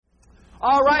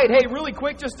All right, hey, really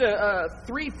quick, just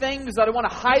three things that I want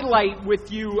to highlight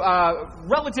with you,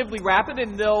 relatively rapid,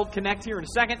 and they'll connect here in a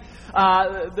second.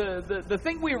 The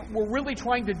thing we're really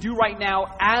trying to do right now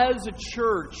as a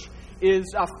church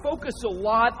is focus a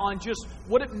lot on just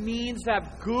what it means to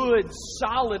have good,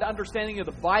 solid understanding of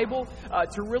the Bible,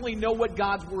 to really know what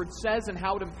God's Word says and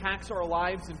how it impacts our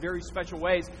lives in very special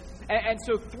ways. And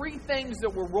so three things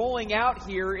that we're rolling out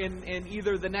here in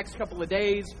either the next couple of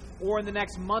days or in the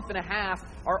next month and a half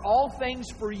are all things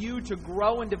for you to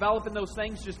grow and develop in those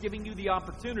things, just giving you the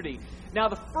opportunity. Now,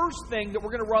 the first thing that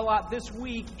we're going to roll out this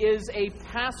week is a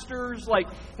pastor's,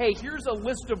 hey, here's a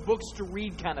list of books to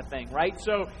read kind of thing, right?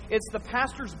 So it's the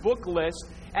pastor's book list,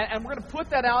 and we're going to put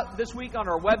that out this week on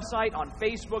our website, on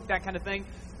Facebook, that kind of thing.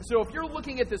 So if you're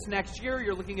looking at this next year,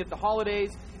 you're looking at the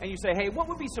holidays, and you say, hey, what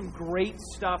would be some great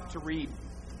stuff to read?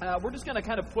 We're just going to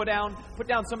kind of put down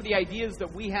some of the ideas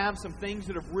that we have, some things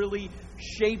that have really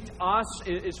shaped us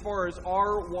as far as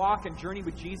our walk and journey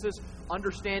with Jesus,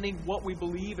 understanding what we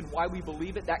believe and why we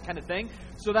believe it, that kind of thing.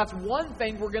 So that's one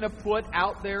thing we're going to put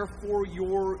out there for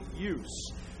your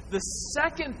use. The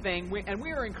second thing, and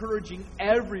we are encouraging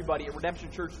everybody at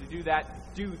Redemption Church to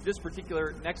do this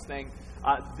particular next thing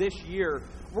this year.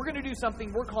 We're going to do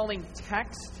something we're calling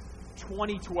Text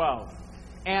 2012.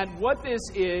 And what this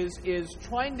is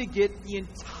trying to get the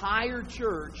entire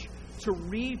church to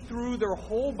read through their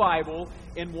whole Bible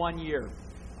in 1 year.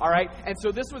 All right? And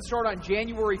so this would start on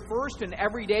January 1st, and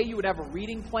every day you would have a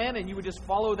reading plan, and you would just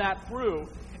follow that through.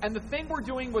 And the thing we're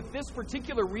doing with this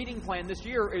particular reading plan this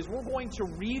year is we're going to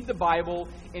read the Bible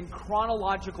in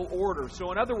chronological order.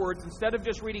 So in other words, instead of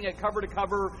just reading it cover to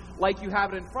cover like you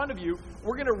have it in front of you,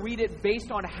 we're going to read it based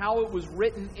on how it was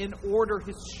written in order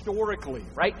historically,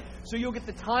 right? So you'll get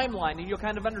the timeline and you'll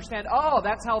kind of understand, oh,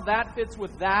 that's how that fits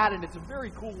with that, and it's a very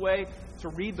cool way to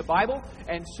read the Bible.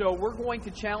 And so we're going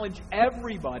to challenge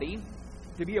everybody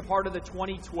to be a part of the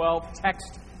 2012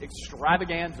 Text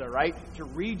Extravaganza, right? To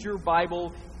read your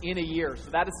Bible in a year. So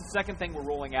that is the second thing we're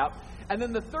rolling out. And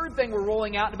then the third thing we're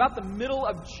rolling out in about the middle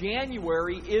of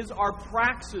January is our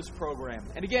Praxis program.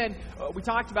 And again, we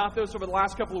talked about this over the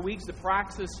last couple of weeks. The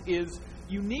Praxis is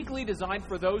uniquely designed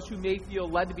for those who may feel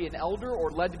led to be an elder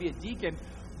or led to be a deacon,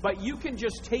 but you can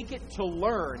just take it to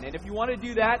learn. And if you want to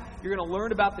do that, you're going to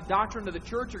learn about the doctrine of the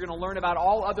church. You're going to learn about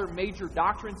all other major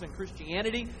doctrines in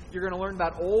Christianity. You're going to learn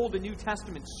about Old and New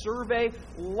Testament survey.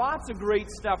 Lots of great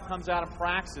stuff comes out of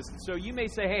Praxis. And so you may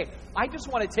say, hey, I just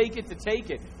want to take it to take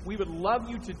it. We would love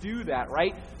you to do that,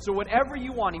 right? So whatever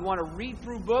you want to read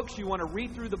through books, you want to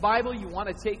read through the Bible, you want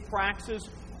to take Praxis,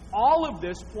 all of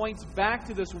this points back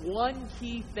to this one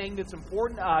key thing that's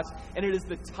important to us, and it is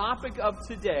the topic of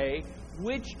today,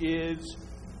 which is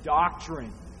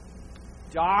doctrine.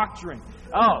 Doctrine.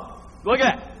 Oh, look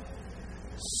at that.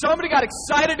 Somebody got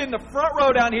excited in the front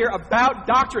row down here about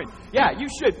doctrine. Yeah, you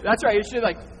should. That's right. You should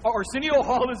Arsenio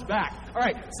Hall is back. All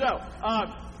right, so,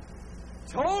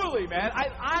 totally, man.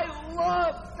 I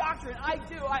love doctrine. I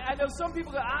do. I know some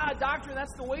people go, doctrine,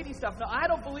 that's the weighty stuff. No, I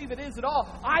don't believe it is at all.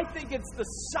 I think it's the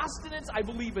sustenance. I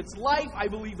believe it's life. I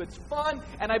believe it's fun.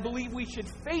 And I believe we should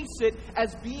face it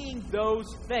as being those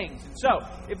things. And so,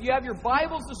 if you have your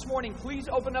Bibles this morning, please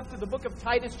open up to the book of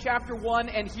Titus chapter 1.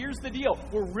 And here's the deal.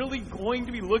 We're really going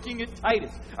to be looking at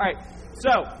Titus. All right,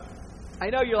 so, I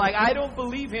know you're like, I don't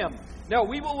believe him. No,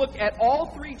 we will look at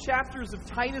all 3 chapters of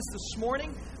Titus this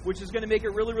morning, which is going to make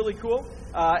it really, really cool.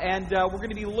 And we're going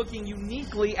to be looking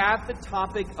uniquely at the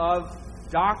topic of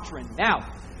doctrine. Now,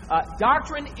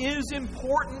 doctrine is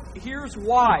important. Here's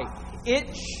why.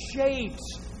 It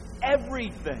shapes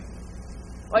everything.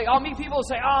 I'll meet people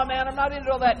who say, oh man, I'm not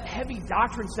into all that heavy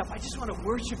doctrine stuff. I just want to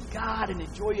worship God and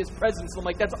enjoy His presence. I'm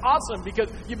like, that's awesome, because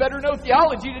you better know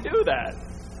theology to do that.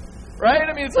 Right?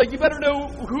 I mean, it's like you better know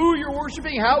who you're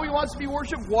worshiping, how He wants to be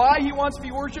worshipped, why He wants to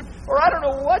be worshipped, or I don't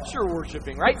know what you're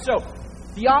worshiping, right? So,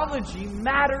 theology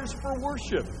matters for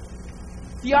worship.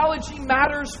 Theology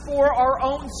matters for our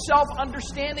own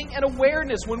self-understanding and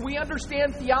awareness. When we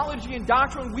understand theology and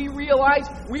doctrine, we realize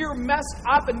we are messed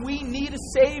up and we need a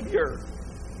Savior.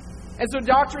 And so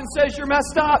doctrine says you're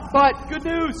messed up, but good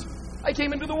news, I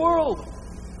came into the world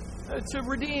to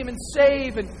redeem and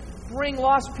save and bring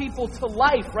lost people to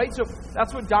life, right? So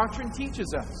that's what doctrine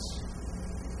teaches us.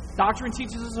 Doctrine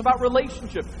teaches us about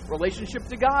relationship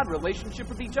to God, relationship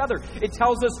with each other. It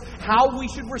tells us how we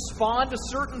should respond to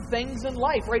certain things in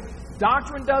life, right?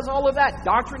 Doctrine does all of that.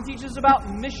 Doctrine teaches about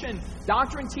mission.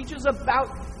 Doctrine teaches about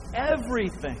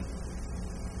everything.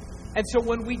 And so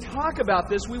when we talk about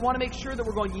this, we want to make sure that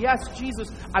we're going, yes, Jesus,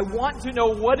 I want to know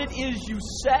what it is you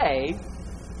say,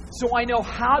 so I know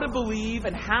how to believe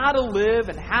and how to live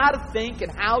and how to think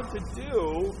and how to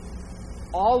do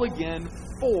all again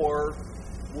for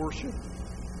worship.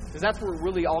 Because that's where it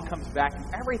really all comes back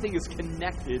to. Everything is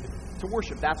connected to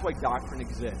worship. That's why doctrine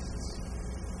exists.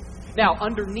 Now,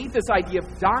 underneath this idea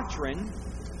of doctrine,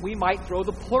 we might throw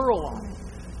the plural on it.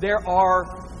 There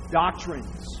are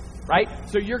doctrines, right?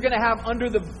 So you're going to have under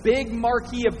the big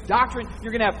marquee of doctrine,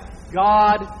 you're going to have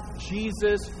God,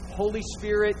 Jesus, Holy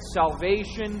Spirit,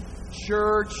 salvation,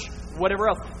 church, whatever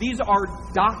else. These are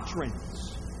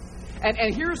doctrines.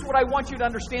 And here's what I want you to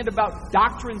understand about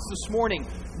doctrines this morning.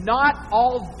 Not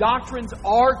all doctrines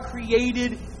are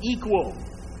created equal.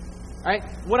 Right?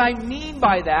 What I mean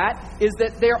by that is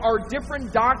that there are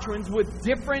different doctrines with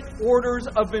different orders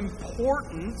of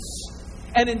importance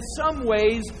and in some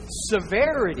ways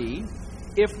severity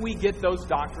if we get those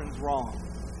doctrines wrong.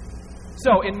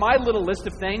 So in my little list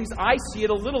of things, I see it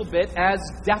a little bit as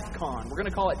DEFCON. We're going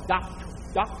to call it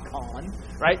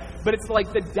DEFCON, right? But it's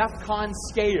like the DEFCON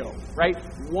scale, right?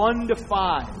 1 to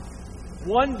 5.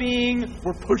 1 being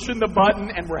we're pushing the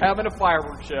button and we're having a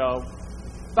fireworks show.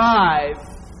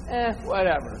 5,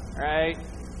 whatever, right?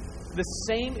 The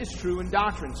same is true in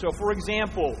doctrine. So, for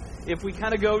example, if we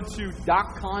kind of go to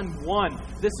DocCon 1,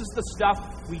 this is the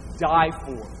stuff we die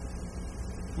for.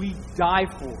 We die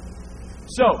for.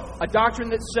 So, a doctrine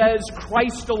that says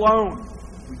Christ alone,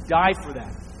 we die for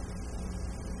that.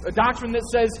 A doctrine that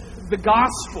says the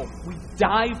gospel, we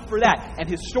die for that. And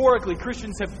historically,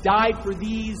 Christians have died for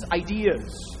these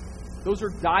ideas. Those are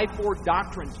die-for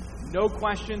doctrines. No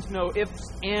questions, no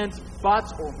ifs, ands,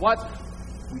 buts, or whats.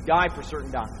 We die for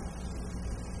certain doctrines.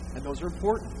 And those are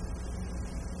important.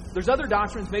 There's other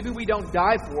doctrines maybe we don't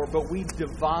die for, but we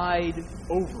divide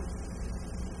over.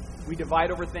 We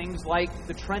divide over things like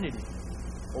the Trinity.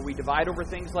 Or we divide over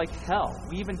things like hell.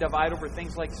 We even divide over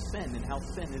things like sin and how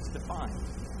sin is defined.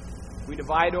 We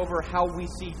divide over how we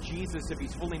see Jesus, if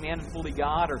he's fully man and fully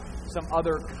God, or some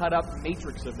other cut-up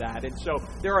matrix of that. And so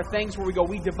there are things where we go,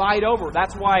 we divide over.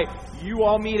 That's why you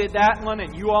all meet at that one,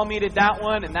 and you all meet at that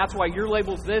one, and that's why your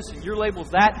label's this, and your label's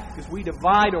that, because we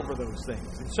divide over those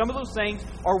things. And some of those things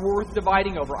are worth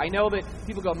dividing over. I know that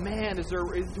people go, man,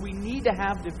 do we need to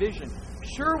have division?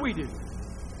 Sure we do.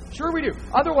 Sure we do.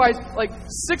 Otherwise, like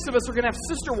 6 of us are going to have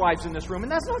sister wives in this room,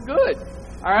 and that's not good.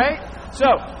 All right? So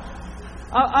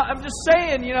I'm just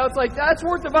saying, it's like, that's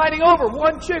worth dividing over.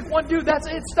 1 chick, 1 dude, that's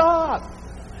it, stop.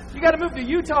 You got to move to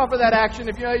Utah for that action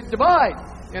if you divide,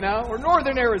 or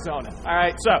northern Arizona. All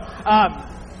right, so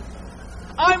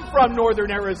I'm from northern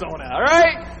Arizona, all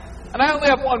right? And I only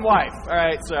have 1 wife, all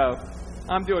right? So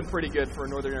I'm doing pretty good for a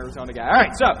northern Arizona guy. All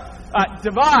right, so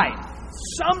divide.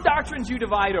 Some doctrines you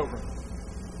divide over.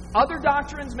 Other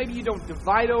doctrines maybe you don't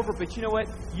divide over, but you know what?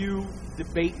 You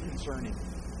debate concerning.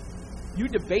 You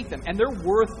debate them, and they're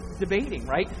worth debating,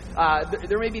 right?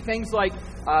 There may be things like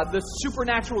the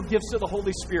supernatural gifts of the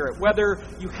Holy Spirit, whether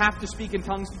you have to speak in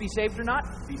tongues to be saved or not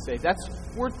to be saved. That's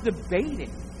worth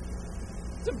debating.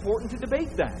 It's important to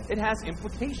debate that. It has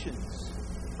implications,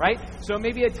 right? So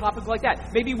maybe a topic like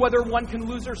that. Maybe whether one can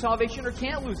lose their salvation or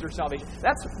can't lose their salvation.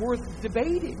 That's worth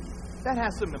debating. That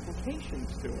has some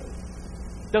implications to it.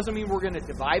 Doesn't mean we're going to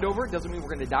divide over it. Doesn't mean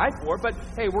we're going to die for it. But,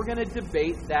 hey, we're going to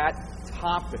debate that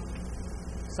topic.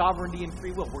 Sovereignty and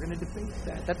free will. We're going to debate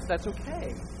that. That's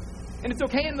okay. And it's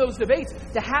okay in those debates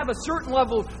to have a certain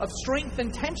level of strength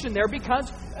and tension there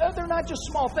because they're not just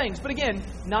small things. But again,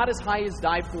 not as high as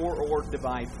die for or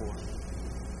divide for.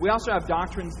 We also have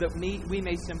doctrines that we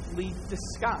may simply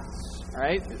discuss. All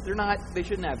right? They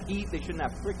shouldn't have heat. They shouldn't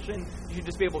have friction. You should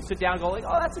just be able to sit down and go like,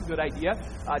 oh, that's a good idea.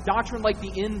 Doctrine like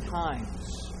the end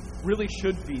times really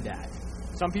should be that.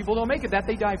 Some people don't make it that.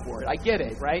 They die for it. I get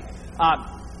it, right?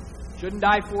 Shouldn't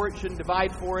die for it, shouldn't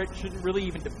divide for it, shouldn't really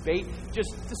even debate,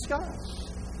 just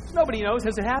discuss. So nobody knows.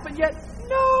 Has it happened yet?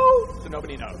 No! So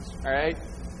nobody knows, all right?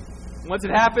 Once it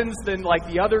happens, then like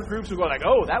the other groups will go like,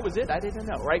 oh, that was it? I didn't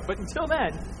know, right? But until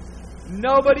then,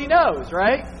 nobody knows,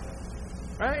 right?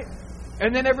 Right?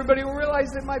 And then everybody will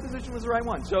realize that my position was the right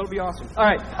one, so it'll be awesome. All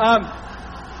right.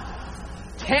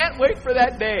 Can't wait for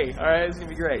that day, all right? It's going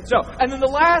to be great. So, and then the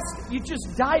last, you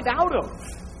just dive out of.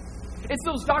 It's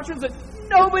those doctrines that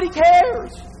nobody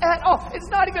cares at all. It's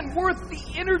not even worth the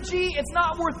energy. It's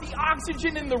not worth the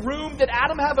oxygen in the room. Did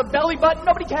Adam have a belly button?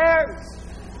 Nobody cares.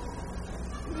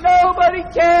 Nobody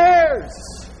cares.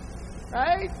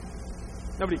 Right?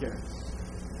 Nobody cares.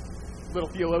 Little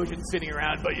theologian sitting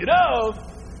around, but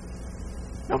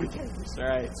nobody cares. All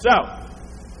right. So,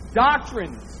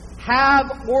 doctrines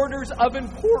have orders of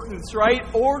importance, right?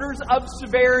 Orders of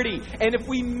severity. And if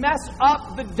we mess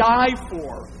up the die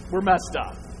for, we're messed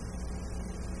up.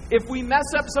 If we mess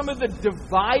up some of the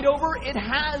divide over, it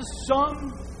has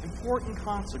some important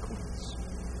consequence.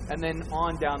 And then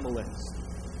on down the list.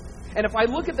 And if I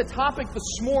look at the topic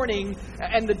this morning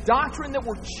and the doctrine that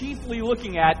we're chiefly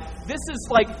looking at, this is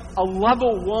like a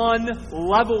level 1,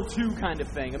 level 2 kind of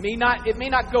thing. It may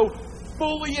not go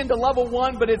fully into level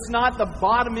 1, but it's not the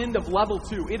bottom end of level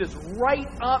 2. It is right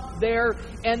up there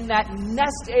in that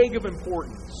nest egg of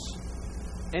importance.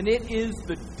 And it is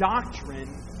the doctrine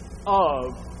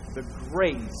of the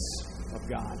grace of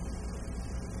God.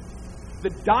 The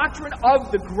doctrine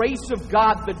of the grace of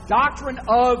God, the doctrine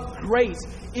of grace,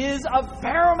 is of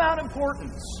paramount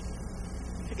importance.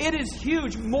 It is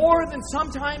huge, more than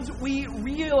sometimes we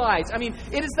realize. I mean,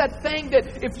 it is that thing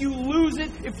that if you lose it,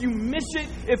 if you miss it,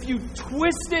 if you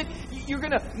twist it, you're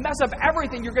going to mess up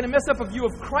everything. You're going to mess up a view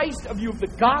of Christ, a view of the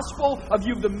gospel, a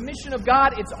view of the mission of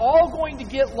God. It's all going to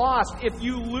get lost if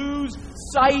you lose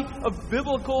sight of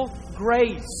biblical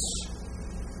grace.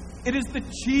 It is the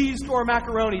cheese to our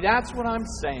macaroni. That's what I'm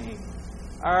saying.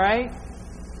 All right?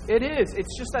 It is.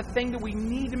 It's just that thing that we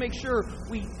need to make sure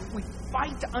we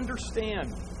fight to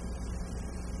understand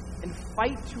and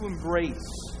fight to embrace,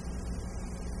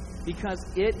 because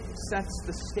it sets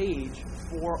the stage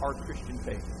for our Christian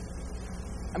faith.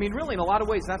 I mean, really, in a lot of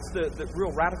ways, that's the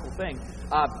real radical thing.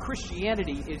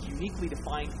 Christianity is uniquely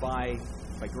defined by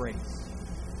grace.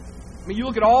 I mean, you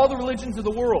look at all the religions of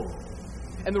the world,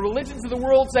 and the religions of the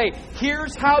world say,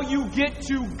 here's how you get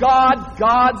to God,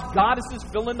 gods, goddesses,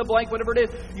 fill in the blank, whatever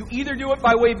it is. You either do it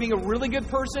by way of being a really good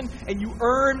person, and you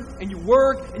earn, and you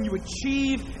work, and you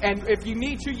achieve, and if you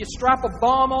need to, you strap a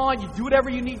bomb on, you do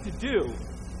whatever you need to do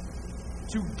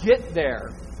to get there.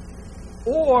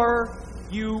 Or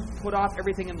you put off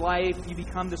everything in life, you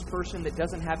become this person that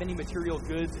doesn't have any material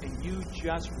goods, and you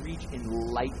just reach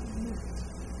enlightenment.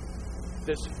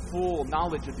 This full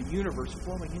knowledge of the universe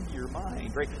flowing into your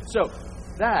mind, right? So,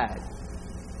 that.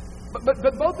 But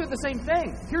both are the same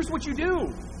thing. Here's what you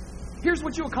do. Here's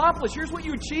what you accomplish. Here's what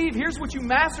you achieve. Here's what you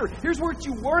master. Here's what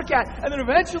you work at. And then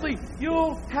eventually,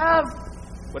 you'll have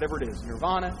whatever it is.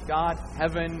 Nirvana, God,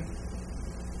 heaven,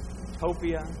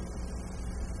 utopia.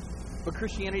 But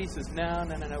Christianity says, no.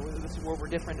 This is where we're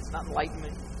different. It's not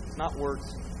enlightenment. It's not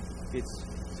works. It's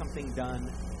something done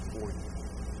for you.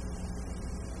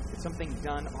 Something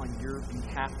done on your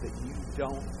behalf that you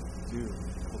don't do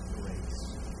called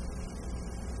grace.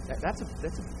 That's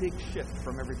a big shift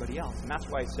from everybody else. And that's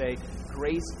why I say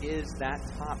grace is that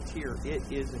top tier. It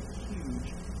is a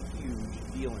huge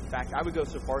deal. In fact, I would go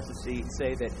so far as to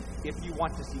say that if you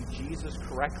want to see Jesus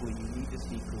correctly, you need to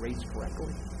see grace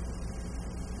correctly.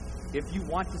 If you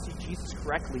want to see Jesus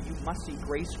correctly, you must see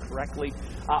grace correctly,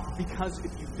 because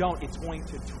if you don't, it's going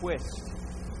to twist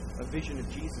a vision of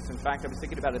Jesus. In fact, I was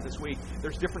thinking about it this week.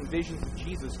 There's different visions of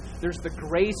Jesus. There's the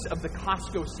grace of the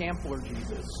Costco sampler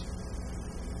Jesus.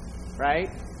 Right?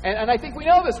 And I think we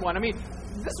know this one. I mean,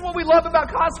 this is what we love about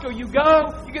Costco. You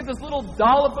go, you get this little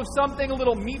dollop of something, a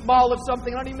little meatball of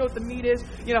something. I don't even know what the meat is,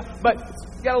 but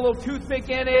it's got a little toothpick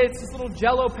in it. It's this little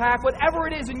Jell-O pack, whatever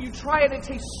it is, and you try it. It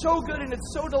tastes so good, and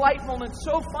it's so delightful, and it's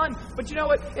so fun. But you know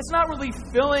what? It's not really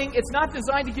filling. It's not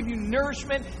designed to give you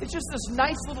nourishment. It's just this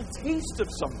nice little taste of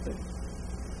something.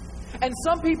 And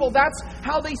some people, that's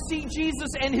how they see Jesus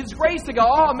and His grace. They go,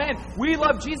 oh man, we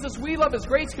love Jesus. We love His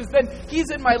grace because then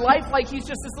He's in my life like He's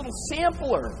just this little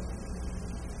sampler.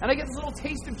 And I get this little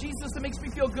taste of Jesus that makes me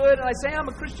feel good. And I say I'm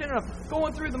a Christian. And I'm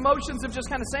going through the motions of just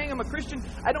kind of saying I'm a Christian.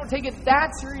 I don't take it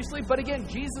that seriously. But again,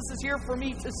 Jesus is here for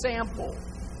me to sample.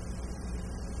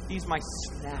 He's my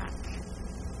snack.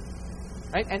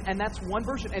 Right? And that's one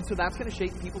version. And so that's going to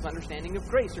shape people's understanding of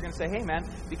grace. They're going to say, hey man,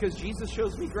 because Jesus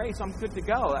shows me grace, I'm good to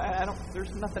go.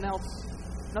 There's nothing else.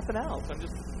 Nothing else.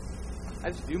 I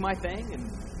just do my thing and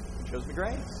He shows me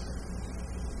grace.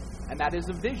 And that is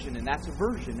a vision, and that's a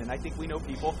version. And I think we know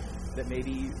people that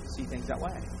maybe see things that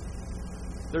way.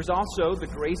 There's also the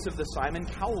grace of the Simon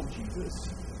Cowell Jesus.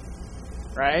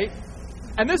 Right?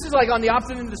 And this is like on the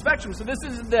opposite end of the spectrum. So this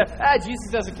isn't the,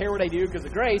 Jesus doesn't care what I do because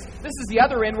of grace. This is the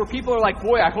other end where people are like,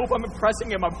 boy, I hope I'm impressing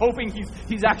Him. I'm hoping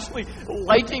he's actually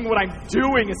liking what I'm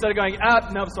doing instead of going,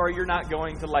 no, sorry, you're not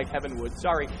going to like Heavenwood.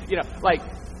 Sorry. You're like,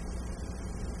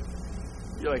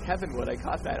 Heavenwood, I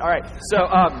caught that. All right. So,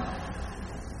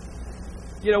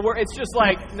 where it's just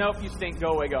like, nope, you stink,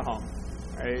 go away, go home.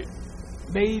 Right?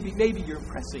 Maybe you're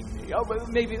impressing me. Oh, but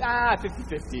maybe,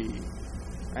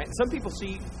 50-50. Right? Some people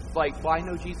see, like, well, I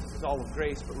know Jesus is all of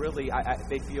grace, but really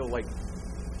they feel like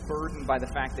burdened by the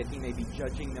fact that He may be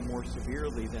judging them more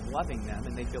severely than loving them,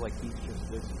 and they feel like He's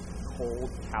just this cold,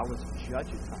 callous judge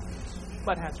at times,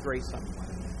 but has grace somewhere.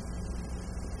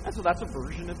 And so that's a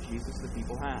version of Jesus that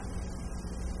people have.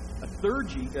 A third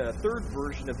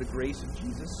version of the grace of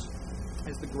Jesus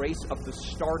is the grace of the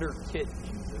starter kit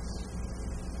Jesus.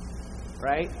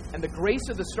 right? And the grace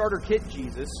of the starter kit,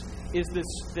 Jesus, is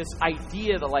this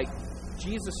idea that, like,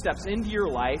 Jesus steps into your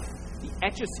life, he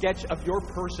etch-a-sketch of your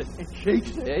person and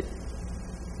shakes it,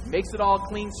 makes it all a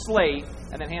clean slate,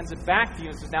 and then hands it back to you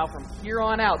and says, now from here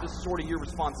on out, this is sort of your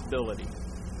responsibility.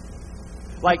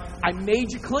 Like, I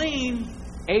made you clean,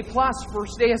 A+,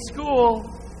 first day of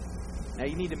school. Now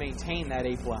you need to maintain that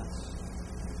A+.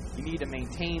 You need to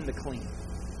maintain the clean.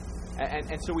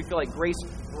 And so we feel like grace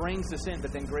brings us in,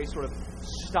 but then grace sort of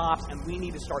stops, and we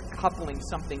need to start coupling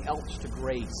something else to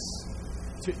grace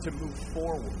to move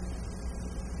forward.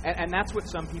 And that's what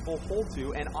some people hold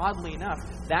to, and oddly enough,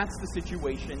 that's the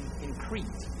situation in Crete.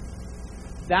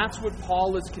 That's what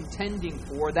Paul is contending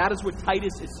for. That is what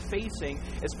Titus is facing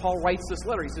as Paul writes this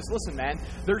letter. He says, listen, man,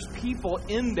 there's people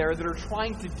in there that are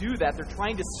trying to do that. They're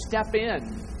trying to step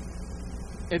in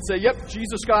and say, yep,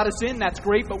 Jesus got us in, that's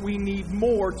great, but we need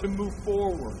more to move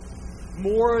forward.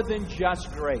 More than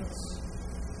just grace.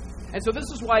 And so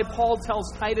this is why Paul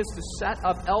tells Titus to set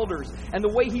up elders. And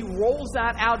the way he rolls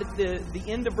that out at the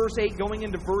end of verse 8, going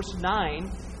into verse 9,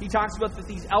 he talks about that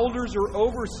these elders or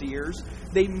overseers,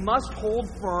 they must hold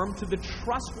firm to the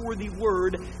trustworthy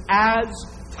word as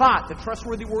taught. The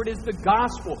trustworthy word is the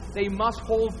gospel. They must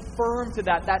hold firm to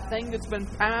that thing that's been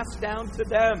passed down to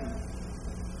them.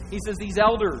 He says these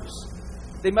elders,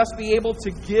 they must be able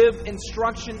to give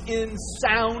instruction in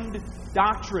sound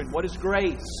doctrine. What is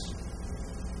grace?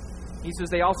 He says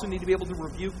they also need to be able to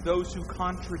rebuke those who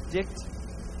contradict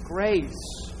grace.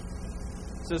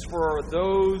 He says for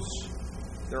those,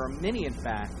 there are many in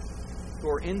fact, who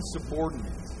are insubordinate,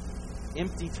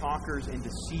 empty talkers and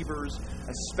deceivers,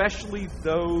 especially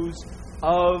those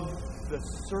of the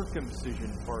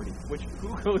circumcision party. Which,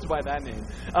 who goes by that name?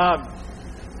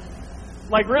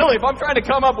 Like, really, if I'm trying to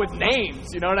come up with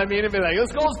names, you know what I mean? It'd be like,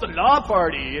 let's go to the law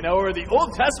party, you know, or the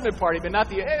Old Testament party, but not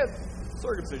the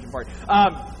circumcision party.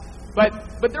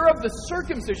 But they're of the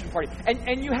circumcision party.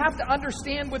 And you have to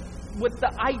understand what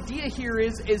the idea here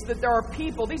is that there are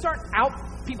people, these aren't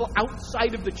people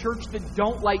outside of the church that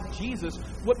don't like Jesus.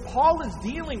 What Paul is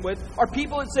dealing with are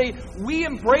people that say, we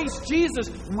embrace Jesus.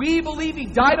 We believe He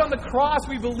died on the cross.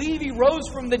 We believe He rose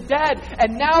from the dead.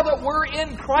 And now that we're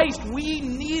in Christ, we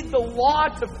need the law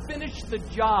to finish the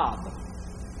job.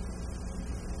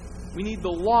 We need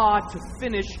the law to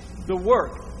finish the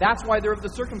work. That's why they're of the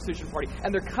circumcision party.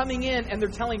 And they're coming in and they're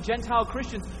telling Gentile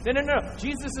Christians, no,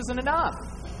 Jesus isn't enough.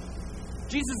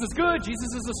 Jesus is good.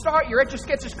 Jesus is the start. Your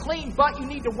etch-a-sketch is clean, but you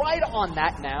need to write on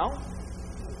that now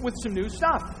with some new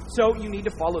stuff. So you need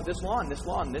to follow this law and this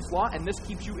law and this law, and this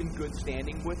keeps you in good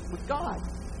standing with God.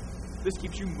 This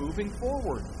keeps you moving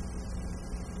forward.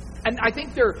 And I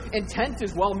think their intent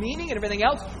is well-meaning and everything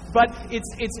else, but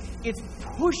it's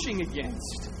pushing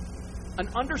against an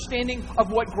understanding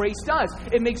of what grace does.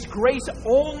 It makes grace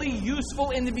only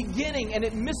useful in the beginning, and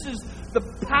it misses the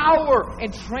power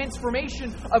and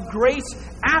transformation of grace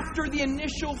after the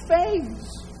initial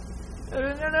phase.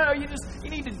 No, you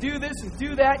need to do this and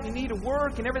do that, and you need to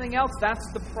work and everything else. That's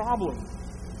the problem.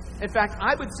 In fact,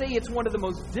 I would say it's one of the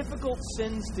most difficult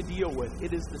sins to deal with.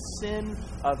 It is the sin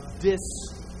of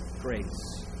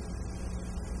disgrace.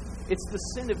 It's the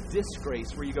sin of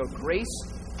disgrace where you go, grace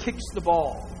kicks the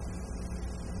ball.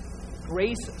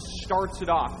 Grace starts it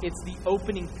off. It's the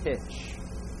opening pitch.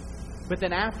 But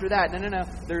then after that, no,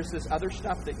 there's this other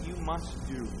stuff that you must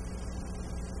do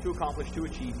to accomplish, to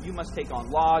achieve. You must take on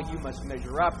law. You must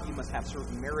measure up. You must have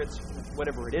certain merits,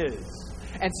 whatever it is.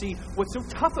 And see, what's so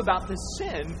tough about this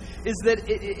sin is that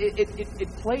it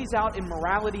plays out in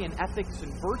morality and ethics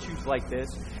and virtues like this.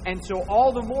 And so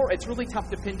all the more, it's really tough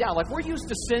to pin down. Like, we're used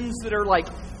to sins that are like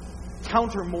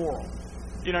counter-moral.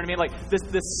 You know what I mean? Like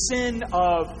the sin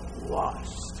of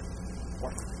lust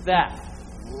or theft,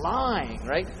 lying,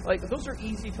 right? Like, those are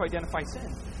easy to identify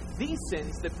sins. These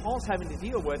sins that Paul's having to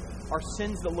deal with are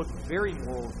sins that look very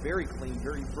moral, very clean,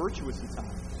 very virtuous at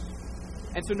times.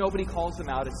 And so nobody calls them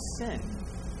out as sin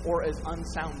or as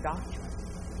unsound doctrine.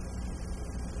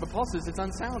 But Paul says it's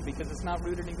unsound because it's not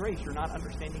rooted in grace. You're not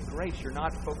understanding grace. You're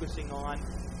not focusing on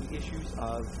the issues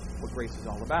of what grace is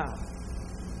all about.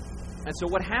 And so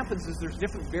what happens is there's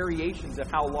different variations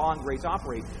of how law and grace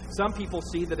operate. Some people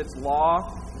see that it's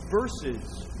law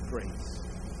versus grace.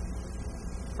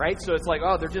 Right? So it's like,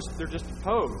 they're just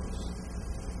opposed.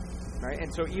 Right?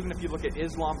 And so even if you look at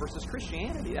Islam versus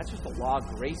Christianity, that's just a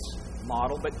law-grace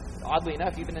model. But oddly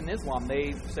enough, even in Islam,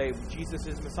 they say Jesus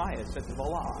is Messiah, sent of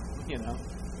Allah,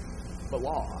 but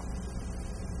law.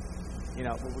 We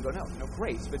go, no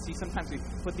grace. But see, sometimes we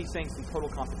put these things in total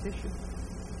competition.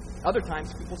 Other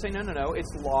times, people say, no,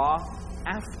 it's law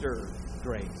after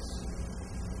grace.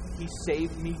 He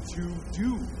saved me to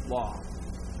do law.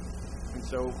 And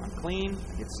so I'm clean,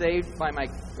 I get saved by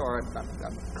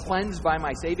I'm cleansed by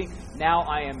my saving. Now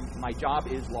my job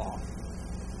is law.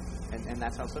 And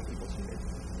that's how some people see it.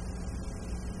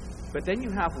 But then you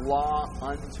have law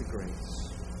unto grace.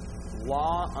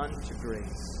 Law unto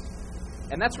grace.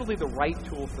 And that's really the right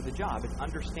tool for the job. It's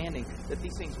understanding that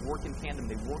these things work in tandem.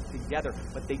 They work together,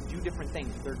 but they do different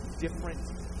things. They're different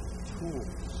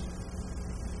tools.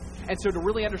 And so to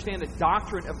really understand the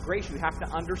doctrine of grace, you have to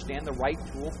understand the right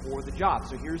tool for the job.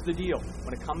 So here's the deal.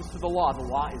 When it comes to the law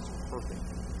is perfect.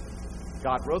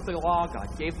 God wrote the law.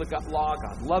 God gave the law.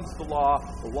 God loves the law.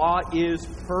 The law is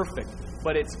perfect.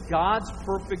 But it's God's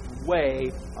perfect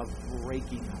way of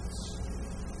breaking us.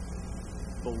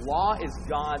 The law is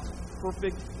God's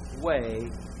perfect way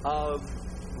of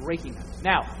breaking us.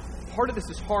 Now, part of this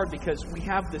is hard because we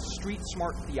have this street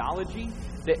smart theology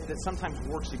that sometimes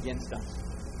works against us.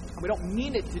 And we don't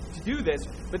mean it to do this,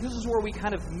 but this is where we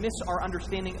kind of miss our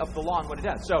understanding of the law and what it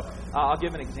does. So I'll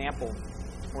give an example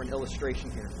or an illustration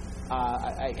here.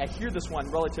 I hear this one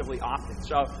relatively often.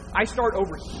 So I start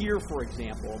over here, for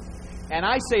example, and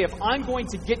I say if I'm going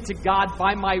to get to God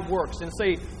by my works, and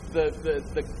say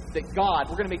that God,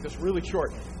 we're going to make this really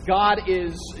short, God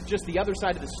is just the other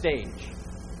side of the stage.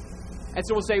 And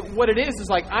so we'll say what it is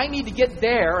like I need to get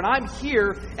there, and I'm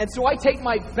here, and so I take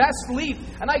my best leap,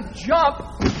 and I jump,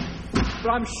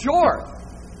 but I'm short.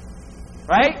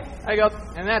 Right? I go,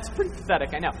 and that's pretty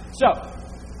pathetic, I know. So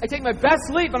I take my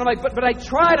best leap, and I'm like, but I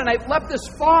tried, and I leapt this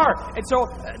far. And so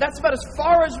that's about as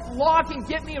far as law can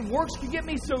get me and works can get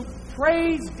me. So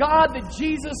praise God that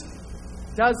Jesus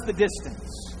does the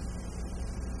distance.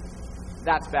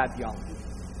 That's bad theology.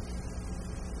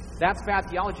 That's bad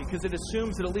theology because it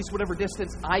assumes that at least whatever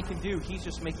distance I can do, He's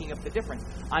just making up the difference.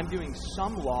 I'm doing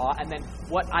some law, and then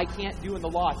what I can't do in the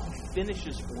law, He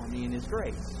finishes for me in His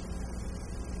grace.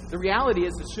 The reality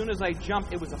is, as soon as I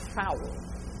jumped, it was a foul.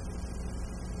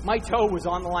 My toe was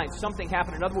on the line. Something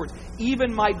happened. In other words,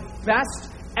 even my best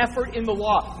effort in the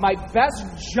law, my best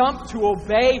jump to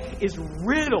obey is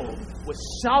riddled with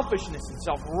selfishness and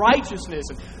self-righteousness.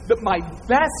 And my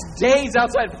best days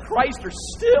outside of Christ are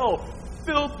still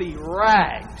filthy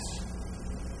rags.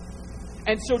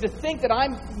 And so to think that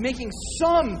I'm making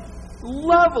some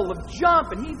level of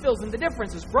jump and He fills in the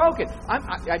difference is broken.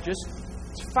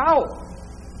 It's foul.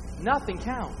 Nothing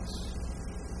counts.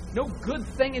 No good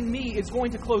thing in me is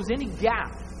going to close any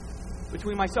gap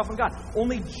between myself and God.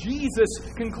 Only Jesus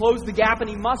can close the gap, and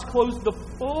He must close the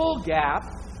full gap,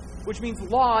 which means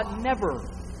law never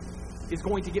is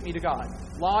going to get me to God.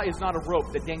 Law is not a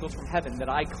rope that dangles from heaven that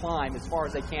I climb as far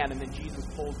as I can, and then Jesus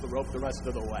pulls the rope the rest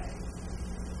of the way.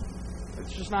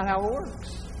 It's just not how it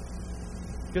works.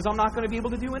 Because I'm not going to be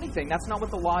able to do anything. That's not what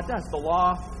the law does. The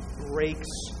law breaks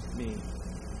me.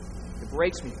 It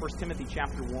breaks me. 1 Timothy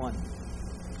chapter 1.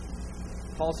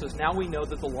 Paul says, now we know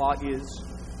that the law is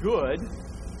good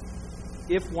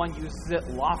if one uses it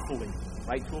lawfully.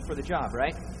 Right tool for the job,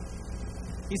 right?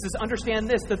 He says, understand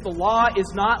this, that the law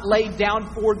is not laid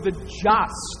down for the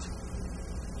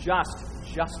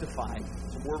justified.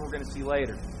 It's a word we're going to see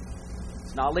later.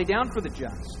 It's not laid down for the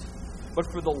just,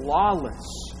 but for the lawless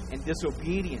and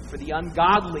disobedient, for the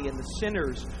ungodly and the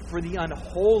sinners, for the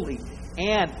unholy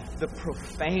and the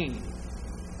profane.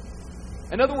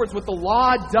 In other words, what the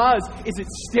law does is it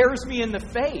stares me in the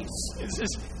face. It says,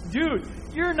 dude,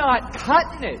 you're not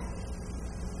cutting it.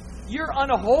 You're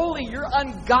unholy. You're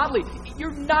ungodly.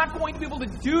 You're not going to be able to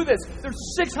do this. There's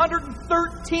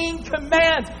 613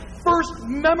 commands. First,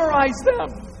 memorize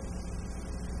them.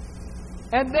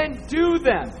 And then do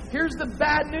them. Here's the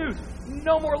bad news.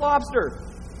 No more lobster.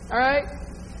 All right?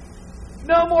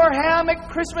 No more ham at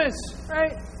Christmas. All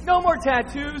right? No more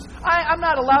tattoos. I'm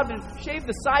not allowed to shave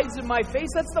the sides of my face.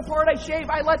 That's the part I shave.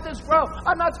 I let this grow.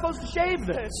 I'm not supposed to shave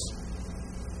this.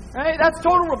 Right? That's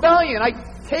total rebellion. I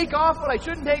take off what I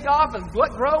shouldn't take off and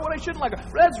let grow what I shouldn't let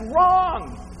grow. That's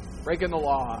wrong. Breaking the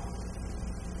law.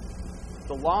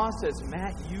 The law says,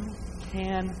 Matt, you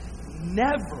can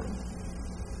never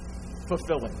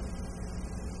fulfill it.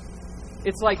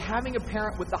 It's like having a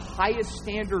parent with the highest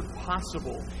standard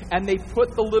possible, and they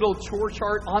put the little chore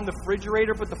chart on the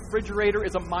refrigerator, but the refrigerator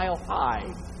is a mile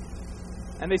high.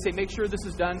 And they say, make sure this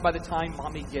is done by the time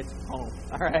Mommy gets home.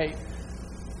 All right?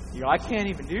 You know, I can't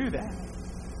even do that.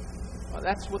 Well,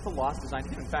 that's what the law is designed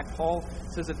to do. In fact, Paul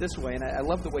says it this way, and I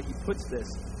love the way he puts this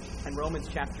in Romans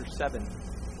chapter 7.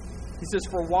 He says,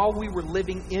 for while we were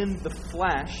living in the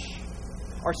flesh,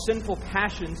 our sinful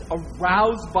passions,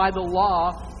 aroused by the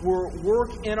law, were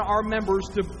work in our members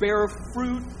to bear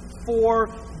fruit for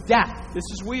death. This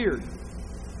is weird.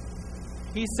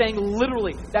 He's saying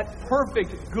literally that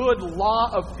perfect, good law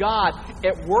of God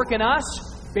at work in us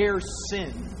bears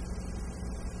sin.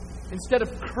 Instead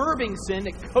of curbing sin,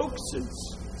 it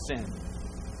coaxes sin.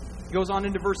 He goes on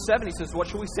into verse 7. He says, what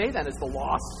shall we say then? Is the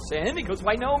law sin? He goes,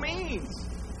 by no means.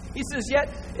 He says, yet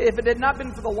if it had not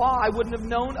been for the law, I wouldn't have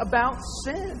known about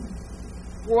sin.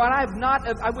 For I would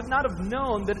not have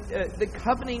known that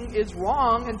coveting is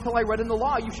wrong until I read in the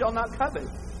law, you shall not covet.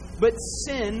 But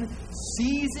sin,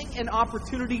 seizing an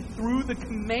opportunity through the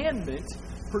commandment,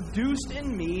 produced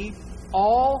in me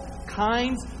all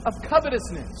kinds of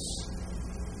covetousness.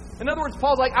 In other words,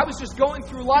 Paul's like, I was just going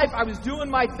through life. I was doing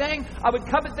my thing. I would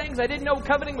covet things. I didn't know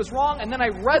coveting was wrong. And then I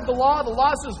read the law. The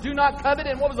law says, do not covet.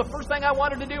 And what was the first thing I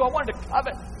wanted to do? I wanted to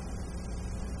covet.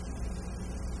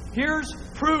 Here's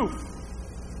proof.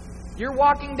 You're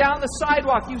walking down the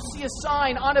sidewalk. You see a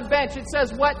sign on a bench. It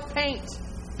says, wet paint.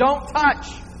 Don't touch.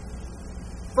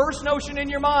 First notion in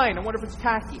your mind, I wonder if it's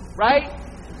tacky, right?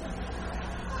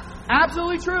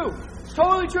 Absolutely true. It's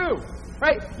totally true,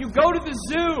 right? You go to the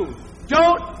zoo.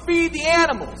 Don't feed the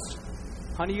animals.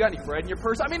 Honey, you got any bread in your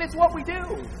purse? I mean, it's what we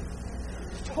do.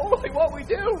 It's totally what we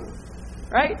do,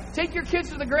 right? Take your kids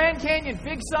to the Grand Canyon.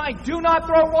 Big sign, do not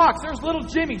throw rocks. There's little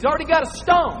Jimmy. He's already got a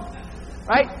stone,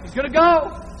 right? He's going to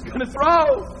go. He's going to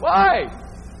throw. Why?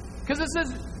 Because it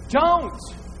says, don't.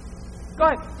 Go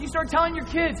ahead. You start telling your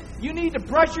kids, you need to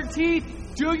brush your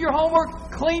teeth, do your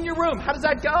homework, clean your room. How does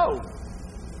that go?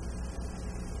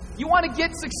 You want to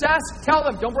get success? Tell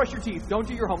them, don't brush your teeth, don't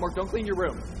do your homework, don't clean your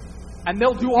room. And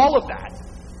they'll do all of that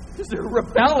because they're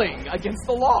rebelling against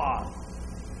the law.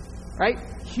 Right?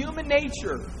 Human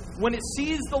nature, when it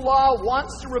sees the law,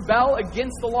 wants to rebel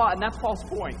against the law. And that's Paul's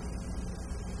point.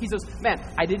 He says, man,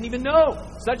 I didn't even know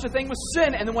such a thing was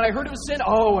sin. And then when I heard it was sin,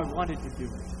 I wanted to do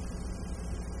it.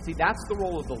 See, that's the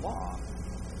role of the law.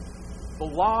 The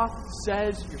law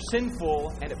says you're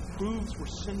sinful, and it proves we're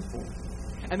sinful.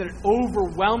 And then it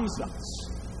overwhelms us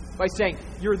by saying,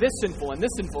 you're this sinful, and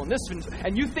this sinful, and this sinful,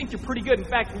 and you think you're pretty good. In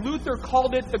fact, Luther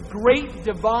called it the great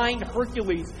divine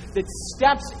Hercules that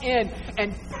steps in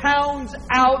and pounds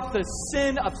out the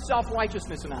sin of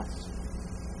self-righteousness in us.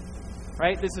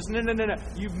 Right? This is, no.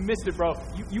 You've missed it, bro.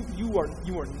 You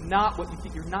are not what you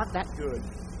think. You're not that good.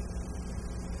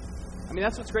 I mean,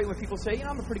 that's what's great when people say,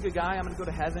 I'm a pretty good guy. I'm going to go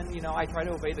to heaven. I try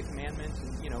to obey the commandments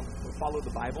and, follow the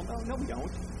Bible. No, we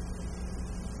don't.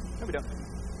 No, we don't.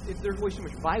 There's way too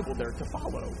much Bible there to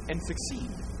follow and succeed,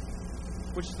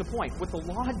 which is the point. What the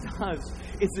law does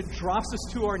is it drops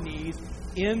us to our knees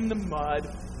in the mud,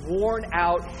 worn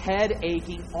out, head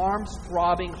aching, arms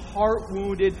throbbing, heart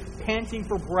wounded, panting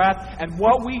for breath. And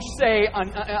what we say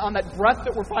on that breath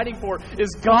that we're fighting for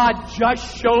is, God,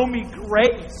 just show me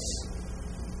grace.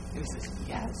 And he says,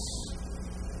 yes,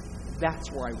 that's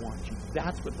where I want you.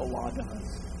 That's what the law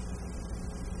does.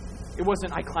 It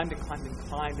wasn't, I climbed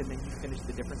and then you finished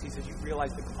the difference. He says, you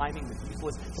realize the climbing was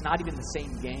useless. It's not even the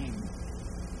same game.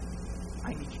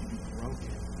 I need you to be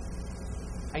broken.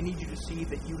 I need you to see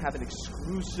that you have an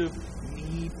exclusive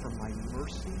need for my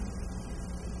mercy.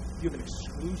 You have an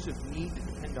exclusive need to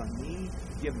depend on me.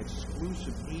 You have an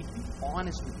exclusive need to be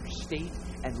honest with your state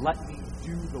and let me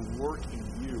do the work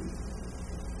in you.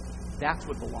 That's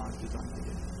what the law is designed to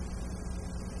do.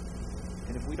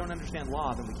 And if we don't understand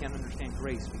law, then we can't understand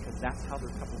grace, because that's how they're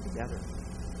coupled together.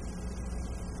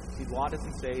 See, law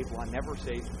doesn't save. Law never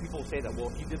saves. People say that, well,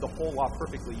 if you did the whole law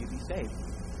perfectly, you'd be saved.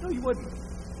 No, you wouldn't.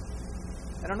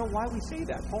 I don't know why we say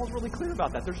that. Paul's really clear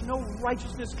about that. There's no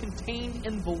righteousness contained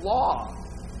in the law.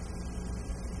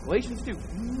 Galatians 2,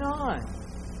 none.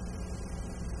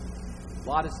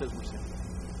 Law just says we're sinful.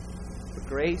 But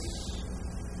grace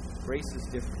is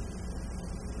different.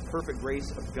 The perfect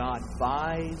grace of God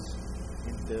buys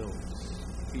and builds.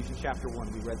 Ephesians chapter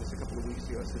 1, we read this a couple of weeks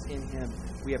ago. It says, in Him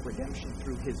we have redemption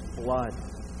through His blood.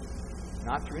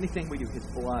 Not through anything we do, His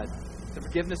blood. The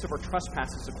forgiveness of our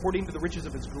trespasses according to the riches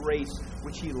of His grace,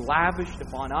 which He lavished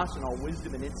upon us in all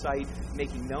wisdom and insight,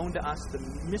 making known to us the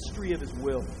mystery of His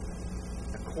will,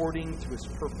 according to His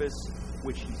purpose,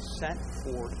 which He set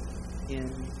forth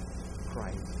in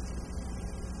Christ.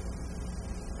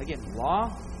 Again,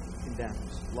 law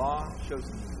condemns. Law shows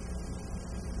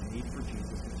the need for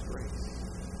Jesus and His grace.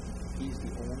 He's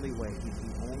the only way. He's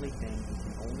the only thing. He's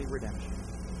the only redemption.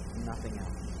 Nothing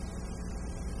else.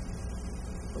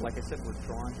 But like I said, we're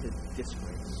drawn to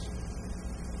disgrace.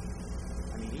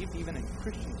 I mean, even in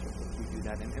Christian circles, we do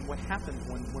that. And what happens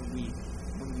when we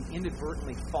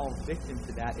inadvertently fall victim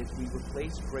to that is we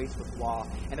replace grace with law,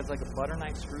 and it's like a butter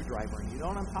knife screwdriver. And you know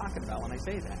what I'm talking about when I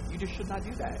say that. You just should not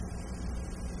do that.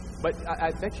 But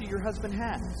I bet you your husband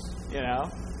has,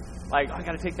 Like, I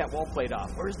got to take that wall plate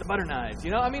off. Where's the butter knives?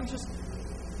 I mean, it's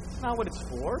not what it's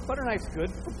for. Butter knife's good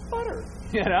for butter,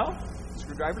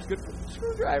 Screwdriver's good for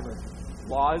screwdriver.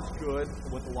 Law is good for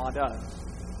what the law does.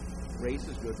 Grace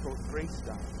is good for what grace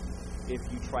does. If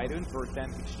you try to invert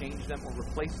them, exchange them, or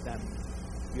replace them,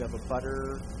 you have a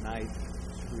butter knife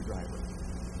screwdriver.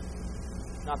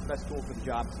 It's not the best tool for the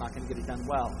job. It's not going to get it done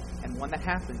well. And when that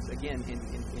happens, again,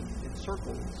 in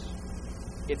circles,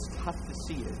 it's tough to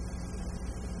see it.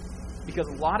 Because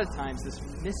a lot of times this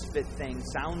misfit thing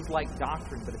sounds like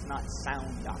doctrine, but it's not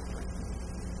sound doctrine.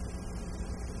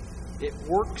 It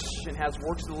works and has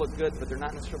works that look good, but they're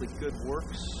not necessarily good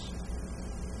works.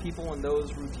 People in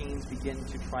those routines begin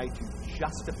to try to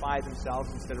justify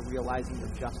themselves instead of realizing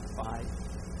they're justified.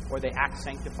 Or they act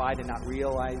sanctified and not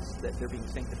realize that they're being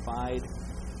sanctified.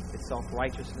 It's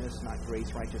self-righteousness, not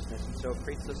grace righteousness. And so it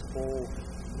creates this whole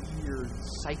weird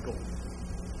cycle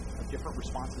of different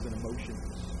responses and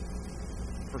emotions.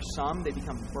 For some, they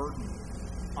become burdened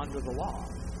under the law.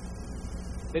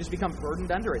 They just become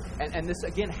burdened under it. And this,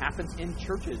 again, happens in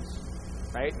churches.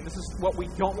 Right? And this is what we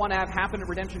don't want to have happen at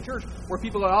Redemption Church, where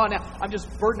people go, oh, now I'm just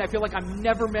burdened. I feel like I'm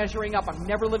never measuring up. I'm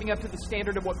never living up to the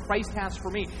standard of what Christ has for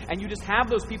me. And you just have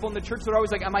those people in the church that are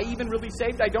always like, am I even really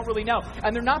saved? I don't really know.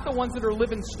 And they're not the ones that are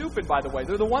living stupid, by the way.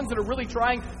 They're the ones that are really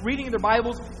trying, reading their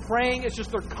Bibles, praying. It's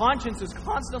just their conscience is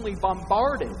constantly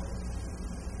bombarded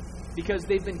because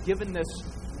they've been given this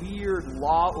weird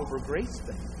law over grace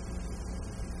thing.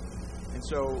 And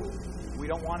so we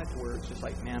don't want it to where it's just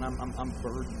like, man, I'm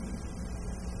burdened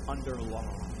under law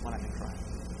when I'm in Christ.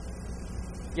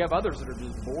 You have others that are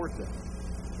just bored, though.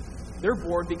 They're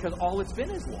bored because all it's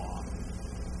been is law.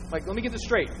 Like, let me get this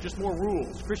straight. Just more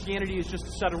rules. Christianity is just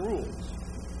a set of rules.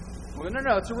 Well,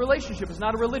 no, it's a relationship. It's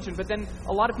not a religion. But then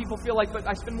a lot of people feel like, but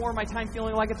I spend more of my time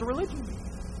feeling like it's a religion.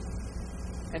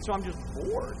 And so I'm just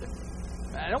bored.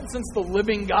 I don't sense the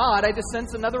living God. I just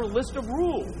sense another list of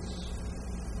rules.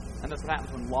 And that's what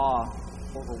happens when law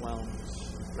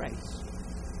overwhelms grace.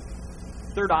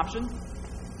 Third option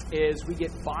is we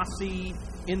get bossy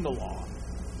in the law.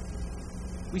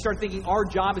 We start thinking our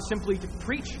job is simply to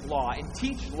preach law and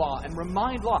teach law and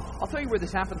remind law. I'll tell you where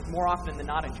this happens more often than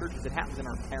not in churches. It happens in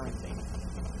our parenting.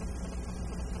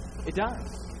 It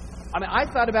does. I mean, I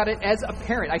thought about it as a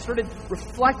parent. I started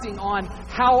reflecting on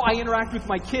how I interact with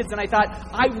my kids, and I thought,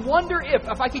 I wonder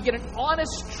if I could get an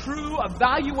honest, true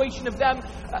evaluation of them,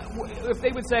 if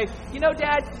they would say, you know,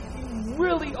 Dad, you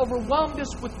really overwhelmed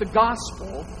us with the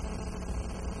gospel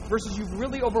versus you've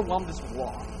really overwhelmed us with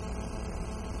law.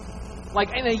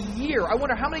 Like in a year, I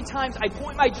wonder how many times I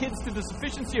point my kids to the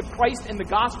sufficiency of Christ and the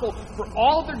gospel for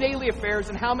all of their daily affairs,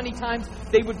 and how many times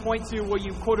they would point to, well,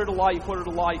 you quoted a law, you quoted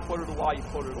a law, you quoted a law, you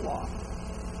quoted a law.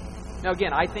 Now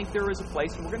again, I think there is a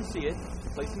place, and we're going to see it, a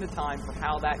place and a time for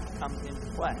how that comes into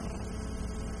play.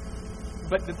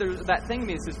 But there's that thing to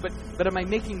me that says, but am I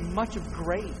making much of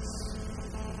grace?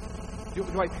 Do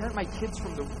I parent my kids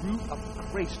from the root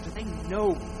of grace? Do they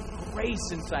know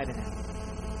grace inside of them?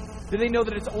 Do they know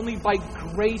that it's only by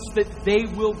grace that they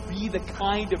will be the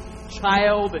kind of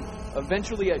child and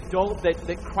eventually adult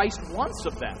that Christ wants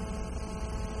of them?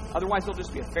 Otherwise, they'll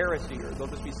just be a Pharisee, or they'll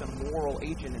just be some moral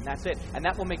agent, and that's it. And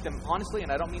that will make them, honestly,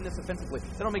 and I don't mean this offensively,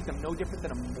 that'll make them no different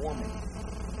than a Mormon.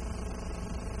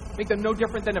 Make them no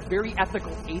different than a very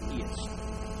ethical atheist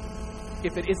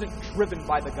if it isn't driven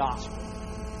by the gospel.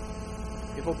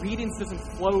 If obedience doesn't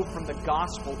flow from the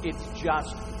gospel, it's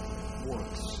just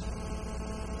works.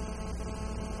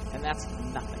 And that's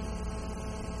nothing.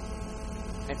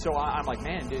 And so I'm like,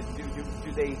 man, do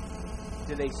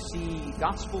they see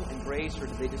gospel and grace, or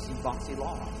do they just see bossy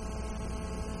law?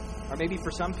 Or maybe for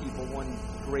some people, when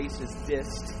grace is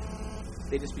dissed,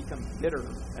 they just become bitter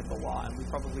at the law. And we've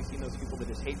probably seen those people that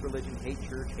just hate religion, hate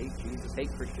church, hate Jesus, hate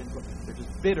Christians. They're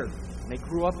just bitter, and they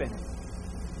grew up in it.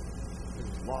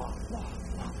 There's law.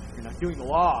 You're not doing the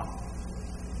law.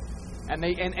 And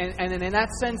in that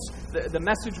sense, the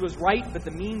message was right, but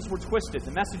the means were twisted.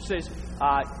 The message says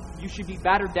you should be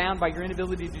battered down by your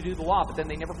inability to do the law, but then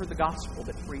they never heard the gospel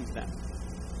that frees them.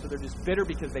 So they're just bitter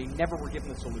because they never were given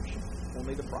the solution,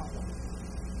 only the problem.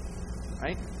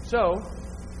 Right? So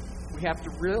we have to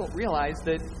realize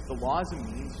that the law is a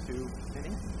means to an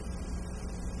end.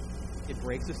 It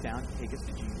breaks us down to take us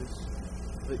to Jesus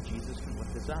so that Jesus can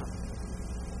lift us up.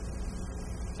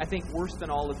 I think worse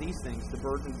than all of these things, the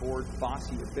burden, bored,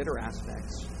 bossy, or bitter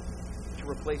aspects, to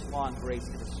replace law and grace,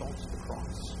 it assaults the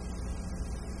cross.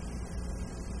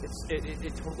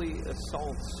 It totally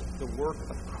assaults the work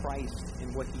of Christ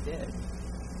and what He did.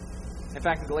 In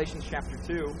fact, in Galatians chapter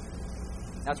 2,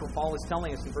 That's what Paul is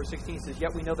telling us in verse 16. He says,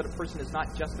 "Yet we know that a person is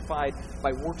not justified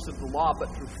by works of the law, but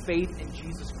through faith in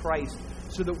Jesus Christ,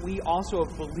 so that we also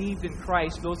have believed in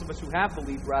Christ," those of us who have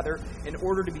believed, rather, "in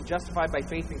order to be justified by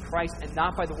faith in Christ and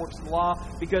not by the works of the law,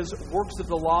 because works of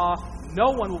the law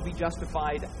no one will be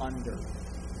justified under."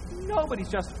 Nobody's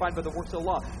justified by the works of the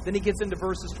law. Then he gets into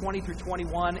verses 20 through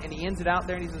 21, and he ends it out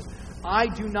there, and he says, "I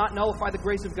do not nullify the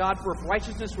grace of God, for if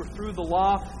righteousness were through the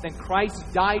law, then Christ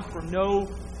died for no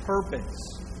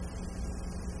purpose."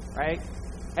 Right?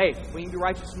 Hey, we can be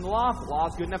righteous in the law. The law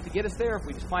is good enough to get us there if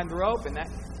we just climb the rope, and that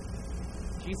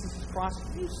Jesus' cross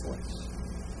is useless.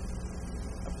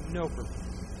 Of no purpose.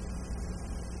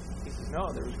 He says,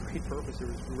 no, there was great purpose. There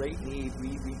was great need.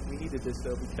 We needed this,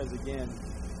 though, because, again,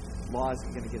 law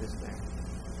isn't going to get us there.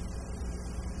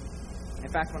 In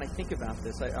fact, when I think about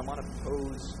this, I want to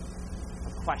pose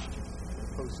a question.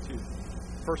 Pose two.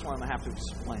 First one I'm going to have to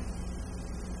explain.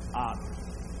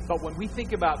 But when we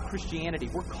think about Christianity,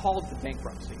 we're called to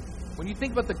bankruptcy. When you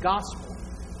think about the gospel,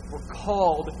 we're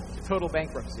called to total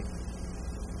bankruptcy.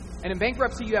 And in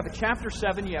bankruptcy, you have a chapter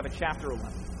 7, you have a chapter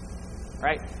 11.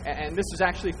 Right? And this is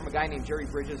actually from a guy named Jerry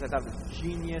Bridges. I thought it was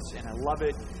genius, and I love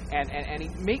it. And he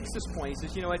makes this point. He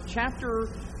says, you know what, chapter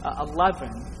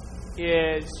 11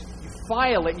 is, you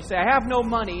file it, and you say, I have no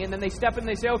money. And then they step in and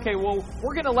they say, okay, well,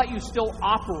 we're going to let you still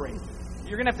operate.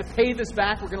 You're going to have to pay this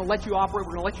back. We're going to let you operate.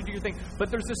 We're going to let you do your thing. But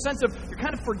there's this sense of you're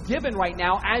kind of forgiven right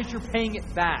now as you're paying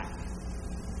it back.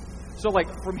 So like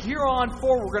from here on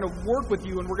forward, we're going to work with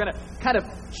you and we're going to kind of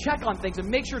check on things and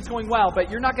make sure it's going well. But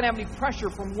you're not going to have any pressure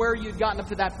from where you'd gotten up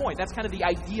to that point. That's kind of the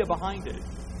idea behind it.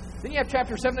 Then you have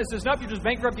chapter 7 that says, nope, you're just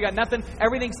bankrupt. You got nothing.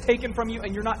 Everything's taken from you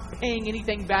and you're not paying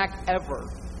anything back ever.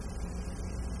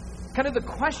 Kind of the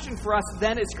question for us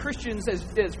then as Christians,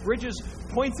 as Bridges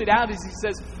points it out, is he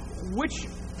says, which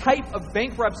type of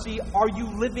bankruptcy are you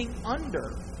living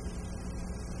under?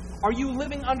 Are you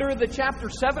living under the chapter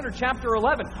 7 or chapter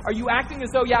 11? Are you acting as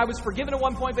though, yeah, I was forgiven at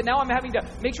one point, but now I'm having to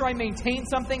make sure I maintain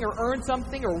something or earn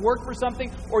something or work for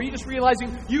something? Or are you just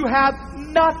realizing you have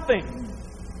nothing?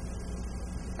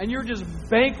 And you're just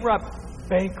bankrupt.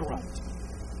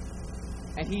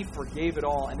 And He forgave it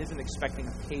all and isn't expecting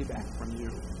a payback from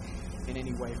you in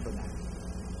any way for that.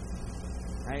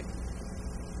 Right?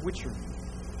 Which are you?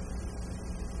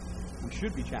 We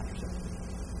should be chapter 7.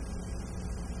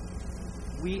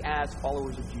 We, as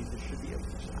followers of Jesus, should be able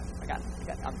to decide.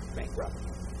 I'm bankrupt.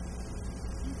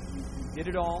 You did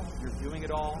it all. You're doing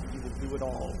it all. You will do it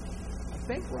all. I'm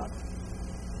bankrupt.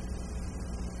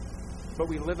 But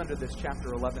we live under this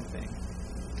chapter 11 thing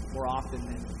more often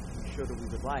than we should or we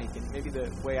would like. And maybe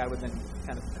the way I would then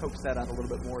kind of coax that out a little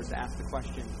bit more is to ask the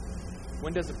question,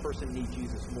 when does a person need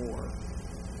Jesus more?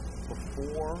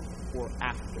 Before or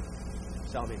after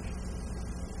salvation?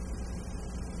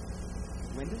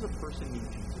 When does a person need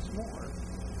Jesus more?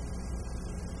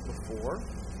 Before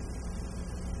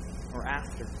or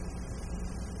after?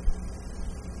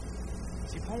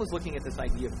 See, Paul is looking at this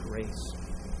idea of grace,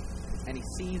 and he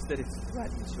sees that it's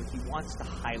threatened, so he wants to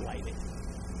highlight it.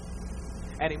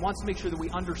 And he wants to make sure that we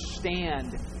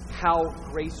understand how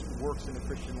grace works in the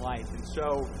Christian life. And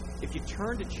so, if you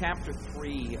turn to chapter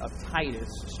 3 of Titus,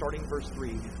 starting verse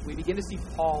 3, we begin to see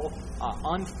Paul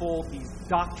unfold these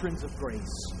doctrines of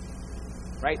grace.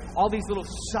 Right? All these little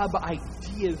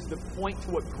sub-ideas that point to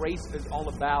what grace is all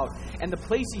about. And the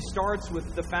place he starts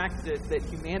with the fact that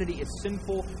humanity is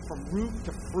sinful from root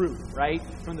to fruit, right?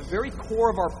 From the very core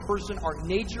of our person, our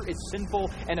nature is sinful,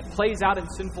 and it plays out in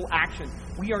sinful action.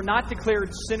 We are not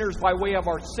declared sinners by way of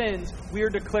our sins. We are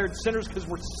declared sinners because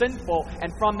we're sinful,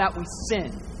 and from that we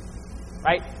sin.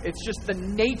 Right? It's just the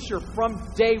nature from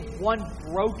day one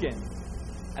broken.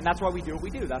 And that's why we do what we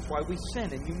do. That's why we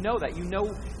sin. And you know that. You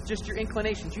know just your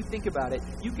inclinations. You think about it.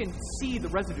 You can see the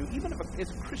residue. Even if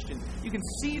it's a Christian, you can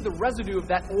see the residue of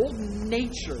that old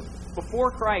nature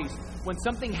before Christ when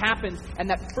something happens and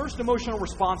that first emotional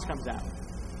response comes out.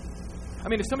 I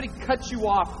mean, if somebody cuts you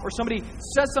off or somebody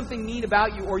says something mean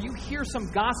about you or you hear some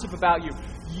gossip about you,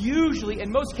 usually, in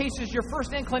most cases, your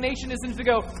first inclination isn't to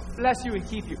go, bless you and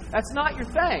keep you. That's not your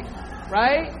thing,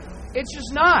 right? It's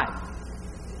just not.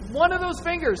 One of those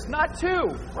fingers, not two,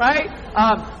 right?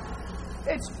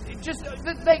 It's just,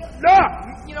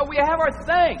 we have our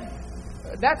thing.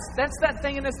 That's that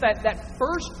thing in us, that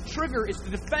first trigger is to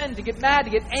defend, to get mad, to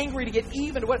get angry, to get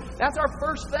even. That's our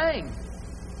first thing.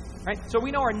 Right? So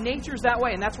we know our nature's that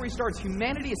way, and that's where he starts.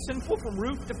 Humanity is sinful from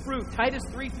root to fruit. Titus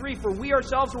 3:3, for we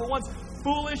ourselves were once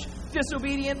foolish,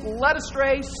 disobedient, led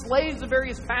astray, slaves of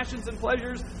various passions and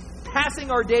pleasures,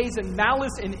 passing our days in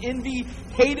malice and envy,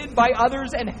 hated by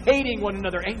others and hating one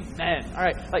another. Amen. All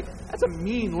right, that's a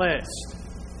mean list.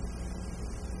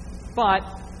 But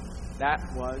that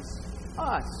was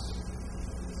us.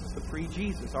 This is the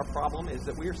pre-Jesus. Our problem is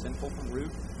that we are sinful from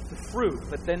root to fruit.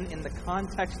 But then in the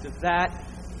context of that,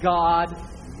 God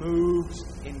moves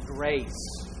in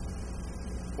grace.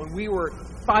 When we were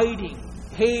fighting,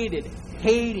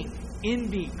 hating,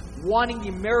 envy, wanting the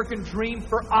American dream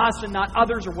for us and not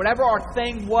others, or whatever our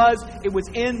thing was, it was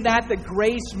in that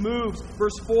grace moves.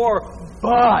 Verse 4,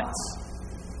 but.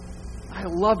 I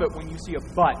love it when you see a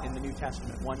but in the New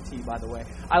Testament. 1T, by the way.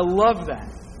 I love that.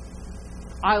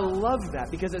 I love that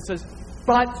because it says,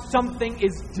 but something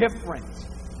is different.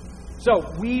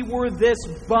 So, we were this,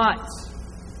 but.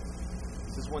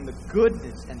 This is when the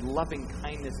goodness and loving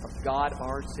kindness of God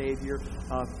our Savior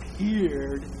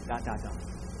appeared, ...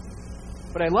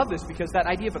 But I love this because that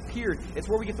idea of appeared is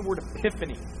where we get the word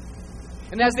epiphany.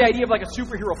 And that's the idea of like a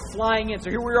superhero flying in. So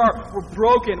here we are, we're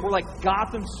broken. We're like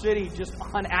Gotham City just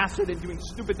on acid and doing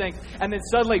stupid things. And then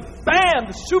suddenly, bam,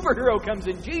 the superhero comes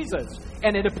in, Jesus.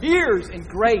 And it appears in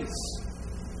grace,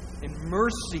 in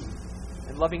mercy,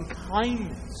 and loving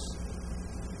kindness.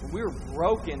 When we were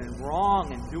broken and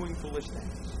wrong and doing foolish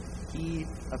things, He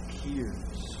appears.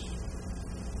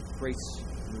 Grace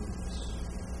moves.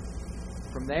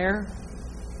 From there,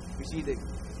 we see that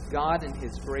God in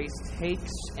His grace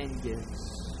takes and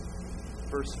gives.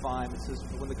 Verse 5, it says,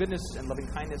 when the goodness and loving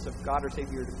kindness of God our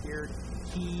Savior appeared,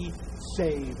 He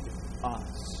saved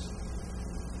us.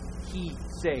 He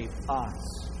saved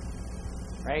us.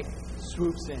 Right?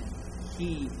 Swoops in.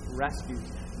 He rescues.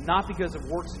 Not because of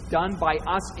works done by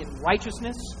us in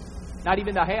righteousness. Not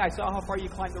even the, hey, I saw how far you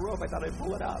climbed the rope. I thought I'd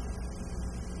pull it up.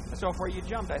 I saw how far you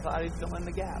jumped. I thought I'd fill in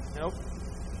the gap. Nope.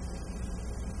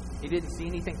 He didn't see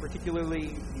anything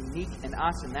particularly unique in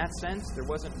us in that sense. There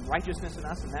wasn't righteousness in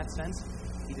us in that sense.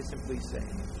 He just simply saved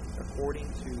according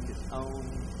to His own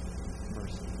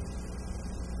mercy.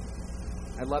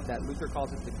 I love that. Luther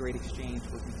calls it the great exchange,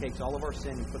 where He takes all of our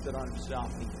sin and puts it on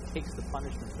Himself. And He takes the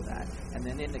punishment for that. And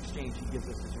then in exchange, He gives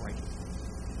us His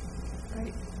righteousness.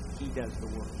 Right? He does the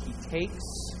work. He takes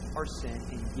our sin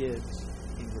and gives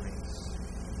in grace.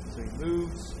 So He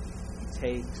moves, He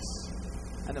takes.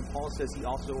 And then Paul says He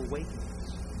also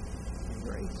awakens in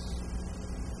grace.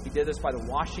 He did this by the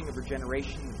washing of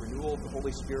regeneration, the renewal of the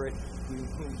Holy Spirit,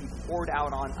 whom He poured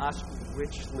out on us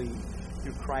richly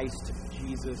through Christ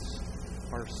Jesus,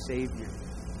 our Savior.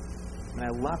 And I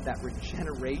love that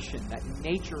regeneration. That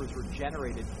nature is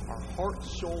regenerated. Our heart,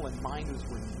 soul, and mind is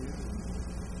renewed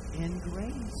in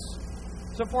grace.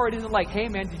 So far, it isn't like, hey,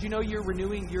 man, did you know you're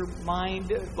renewing your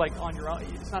mind like on your own?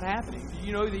 It's not happening. Did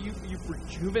you know that you've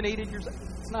rejuvenated yourself?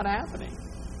 It's not happening.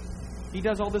 He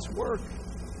does all this work.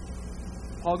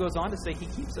 Paul goes on to say He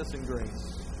keeps us in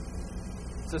grace.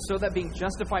 So that being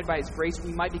justified by His grace,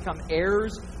 we might become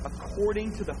heirs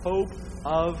according to the hope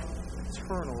of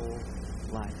eternal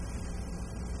life.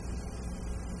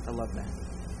 I love that.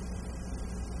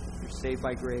 You're saved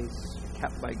by grace,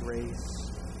 kept by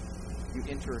grace. You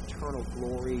enter eternal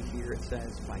glory here, it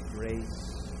says, by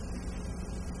grace.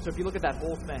 So if you look at that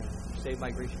whole thing, you're saved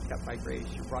by grace, you're kept by grace,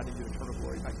 you're brought into eternal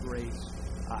glory by grace.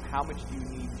 How much do you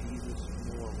need Jesus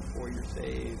more before you're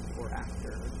saved or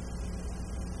after?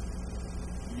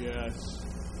 Yes.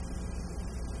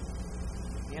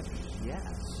 The answer is just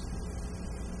yes.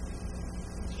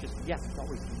 It's just yes. It's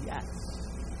always yes.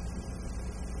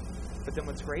 But then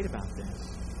what's great about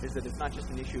this is that it's not just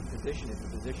an issue of position, it's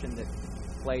a position that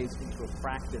plays into a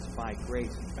practice by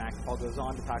grace. In fact, Paul goes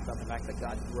on to talk about the fact that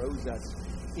God grows us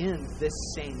in this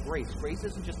same grace. Grace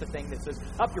isn't just a thing that says,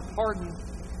 up, you're pardoned.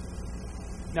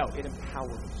 No, it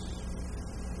empowers.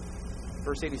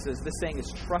 Verse 8, he says, this saying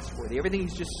is trustworthy. Everything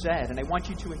he's just said. And I want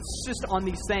you to insist on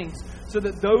these things so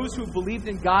that those who believed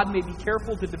in God may be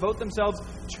careful to devote themselves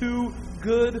to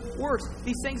good works.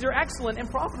 These things are excellent and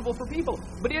profitable for people.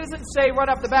 But he doesn't say right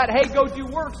off the bat, hey, go do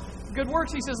works. Good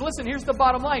works. He says, listen, here's the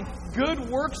bottom line. Good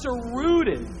works are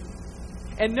rooted.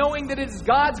 And knowing that it is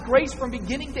God's grace from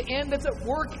beginning to end that's at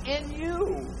work in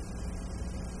you.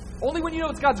 Only when you know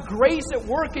it's God's grace at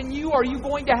work in you are you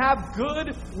going to have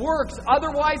good works.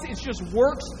 Otherwise, it's just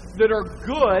works that are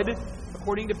good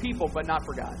according to people, but not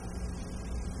for God.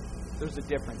 There's a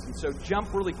difference. And so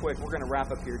jump really quick. We're going to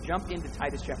wrap up here. Jump into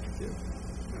Titus chapter 2.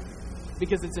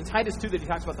 Because it's in Titus 2 that he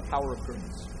talks about the power of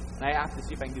grace. And I have to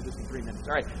see if I can do this in 3 minutes.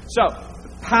 All right. So, the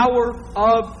power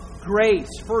of grace.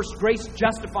 First, grace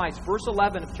justifies. Verse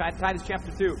 11 of Titus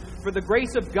chapter 2. For the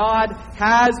grace of God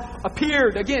has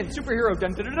appeared. Again, superhero.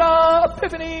 Dun, dun, dun, dun,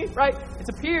 epiphany. Right? It's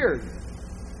appeared.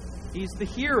 He's the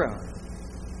hero.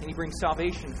 And he brings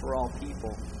salvation for all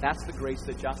people. That's the grace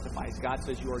that justifies. God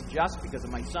says you are just because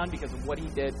of my Son, because of what he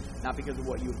did, not because of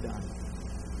what you have done.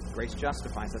 Grace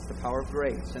justifies. That's the power of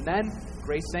grace. And then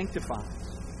grace sanctifies.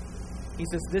 He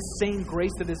says this same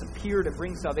grace that has appeared and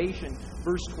brings salvation,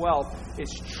 verse 12, is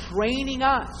training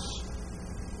us.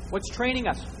 What's training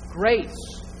us? Grace.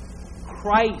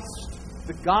 Christ.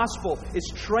 The gospel is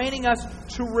training us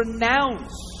to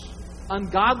renounce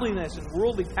ungodliness and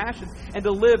worldly passions and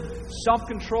to live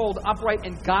self-controlled, upright,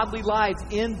 and godly lives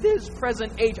in this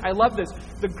present age. I love this.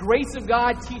 The grace of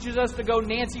God teaches us to go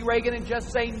Nancy Reagan and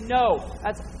just say no.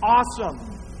 That's awesome.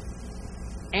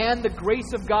 And the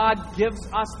grace of God gives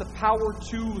us the power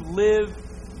to live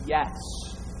yes.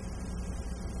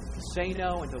 To say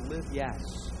no and to live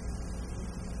yes.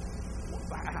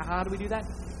 How do we do that?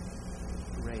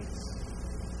 Grace.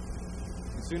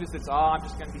 As soon as it's, I'm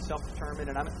just going to be self-determined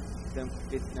and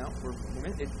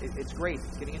it's grace.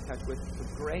 It's getting in touch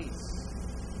with grace.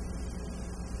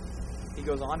 He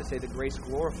goes on to say that grace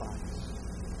glorifies.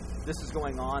 This is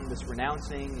going on, this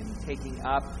renouncing and taking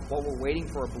up, while we're waiting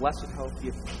for a blessed hope, the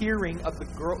appearing of the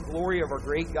glory of our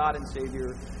great God and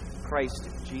Savior, Christ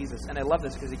Jesus. And I love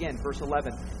this because, again, verse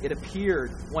 11, it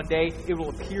appeared. One day, it will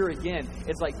appear again.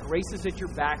 It's like grace is at your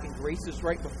back and grace is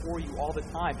right before you all the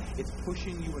time. It's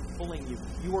pushing you and pulling you.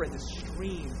 You are in the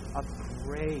stream of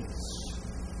grace.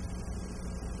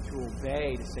 To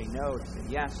obey, to say no, to say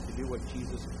yes, to do what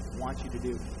Jesus wants you to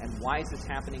do. And why is this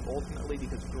happening? Ultimately,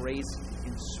 because grace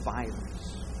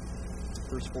inspires.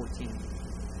 Verse 14.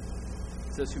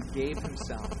 It says, who gave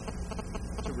himself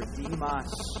to redeem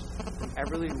us from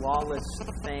every lawless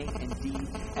thing and deed,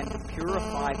 and to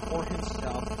purify for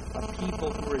himself a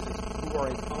people who are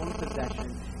his own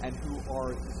possession and who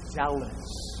are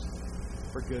zealous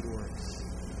for good works.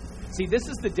 See, this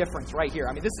is the difference right here.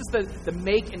 I mean, this is the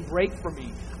make and break for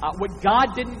me. What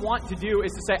God didn't want to do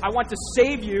is to say, I want to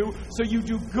save you so you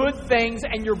do good things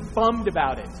and you're bummed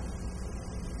about it.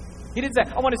 He didn't say,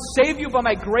 I want to save you by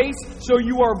my grace so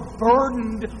you are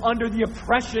burdened under the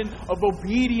oppression of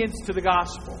obedience to the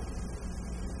gospel.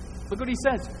 Look what he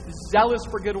says, zealous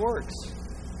for good works.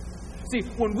 See,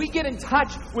 when we get in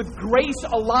touch with grace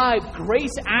alive,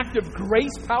 grace active,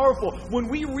 grace powerful, when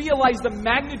we realize the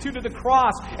magnitude of the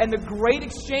cross and the great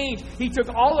exchange, he took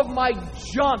all of my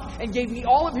junk and gave me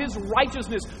all of his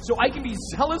righteousness so I can be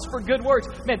zealous for good works.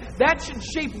 Man, that should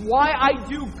shape why I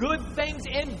do good things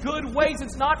in good ways.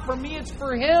 It's not for me, it's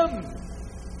for him.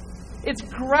 It's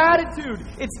gratitude.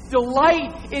 It's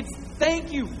delight. It's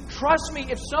thank you. Trust me,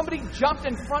 if somebody jumped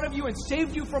in front of you and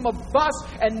saved you from a bus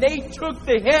and they took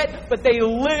the hit, but they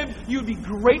lived, you'd be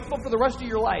grateful for the rest of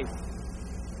your life.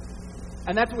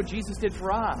 And that's what Jesus did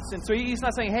for us. And so he's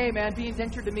not saying, hey man, be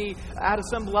indentured to me out of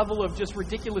some level of just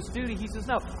ridiculous duty. He says,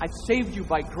 no, I've saved you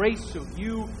by grace so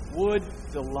you would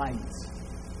delight.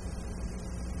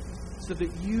 So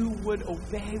that you would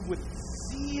obey with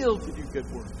zeal to do good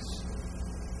works.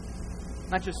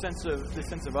 Not just the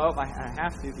sense of, I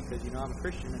have to because, I'm a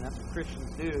Christian and that's what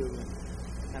Christians do. And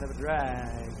it's kind of a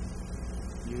drag.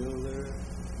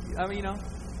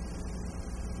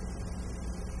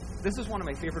 This is one of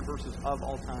my favorite verses of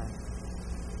all time.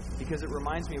 Because it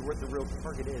reminds me of what the real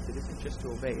target is. It isn't just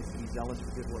to obey, it's to be zealous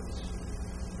for good works.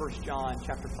 1 John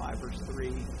chapter 5, verse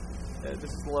 3.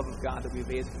 This is the love of God that we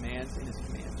obey his commands, and his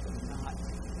commands are not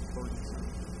burdensome.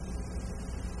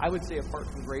 I would say apart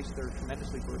from grace, they're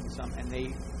tremendously burdensome, and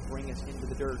they bring us into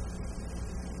the dirt.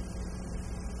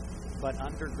 But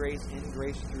under grace, in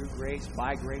grace, through grace,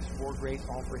 by grace, for grace,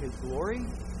 all for his glory,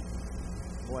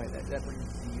 boy, that brings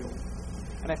zeal.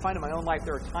 And I find in my own life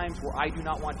there are times where I do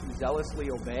not want to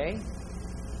zealously obey,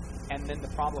 and then the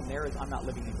problem there is I'm not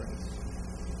living in grace.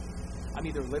 I'm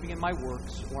either living in my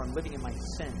works or I'm living in my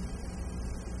sin.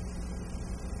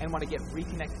 And want to get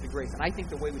reconnected to grace. And I think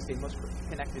the way we stay most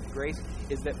connected to grace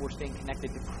is that we're staying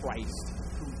connected to Christ,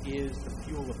 who is the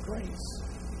fuel of grace.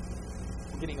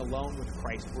 We're getting alone with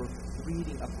Christ. We're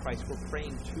reading of Christ. We're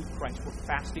praying to Christ. We're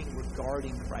fasting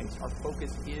regarding Christ. Our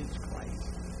focus is Christ.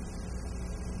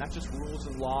 Not just rules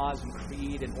and laws and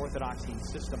creed and orthodoxy and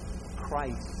system.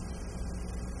 Christ.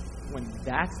 When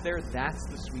that's there, that's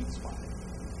the sweet spot.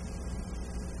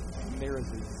 And there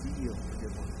is a zeal for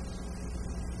good works.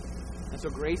 And so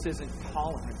grace isn't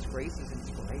tolerance. Grace is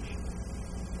inspiration.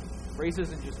 Grace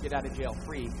isn't just get out of jail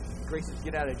free. Grace is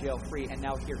get out of jail free. And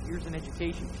now here's an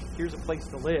education. Here's a place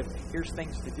to live. Here's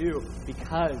things to do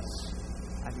because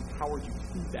I've empowered you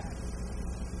to do that.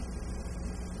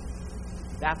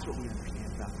 That's what we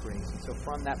understand about grace. And so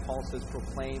from that, Paul says,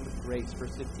 proclaim grace.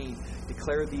 Verse 15,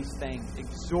 declare these things.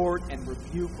 Exhort and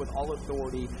rebuke with all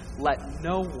authority. Let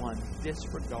no one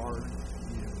disregard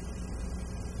you.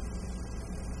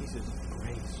 He says,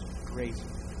 grace,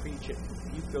 preach it,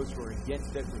 rebuke those who are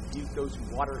against it, rebuke those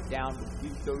who water it down,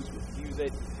 rebuke those who refuse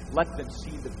it. Let them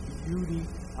see the beauty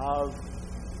of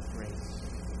grace.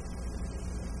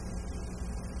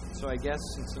 So I guess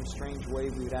in some strange way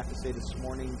we would have to say this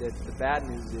morning that the bad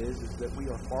news is that we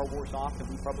are far worse off than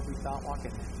we probably thought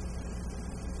walking in.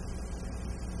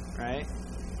 Right?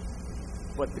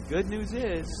 But the good news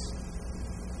is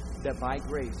that by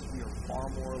grace we are far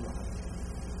more alive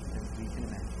than we can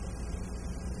imagine.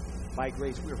 By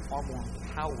grace we are far more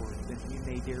empowered than we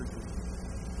may dare dream.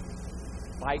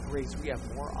 By grace we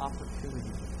have more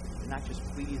opportunity to not just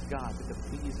please God, but to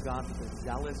please God with a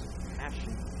zealous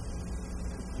passion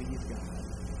to please God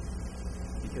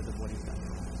because of what He's done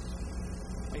for us.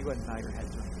 Why don't you go ahead and bow your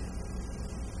heads right now.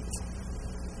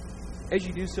 As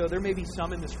you do so, there may be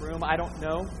some in this room, I don't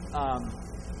know,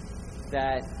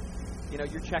 that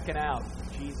you're checking out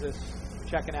Jesus,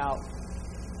 checking out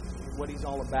what He's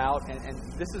all about. And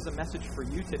this is a message for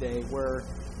you today where,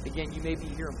 again, you may be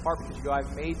here in part because you go,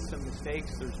 I've made some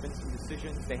mistakes. There's been some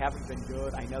decisions. They haven't been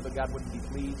good. I know that God wouldn't be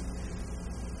pleased.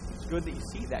 It's good that you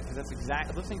see that because that's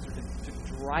exactly, those things are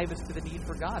to drive us to the need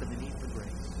for God and the need for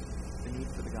grace, the need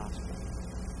for the gospel.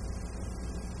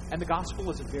 And the gospel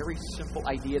is a very simple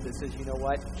idea that says, you know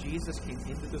what? Jesus came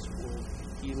into this world.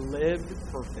 He lived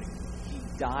perfect. He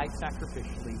died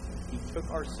sacrificially. He took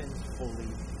our sins fully.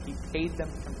 He paid them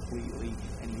completely.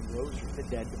 And He rose from the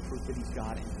dead to prove that He's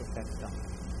God and took that stuff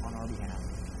on our behalf.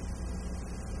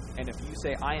 And if you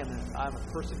say, I'm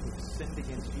a person who has sinned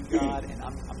against you, God, and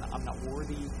I'm not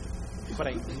worthy, but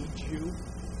I need you,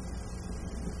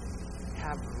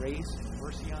 have grace and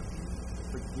mercy on me.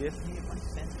 Forgive me of my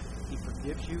sins. He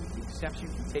forgives you, He accepts you,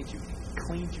 He takes you, He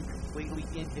cleans you completely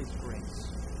in His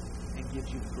grace and gives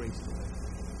you the grace to live.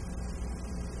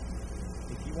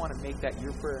 If you want to make that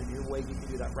your prayer in your way, you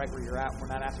can do that right where you're at. We're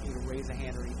not asking you to raise a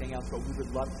hand or anything else, but we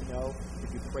would love to know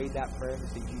if you prayed that prayer and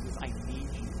say, Jesus, I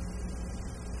need you.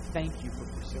 Thank you for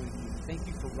pursuing me. Thank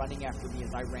you for running after me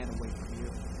as I ran away from you.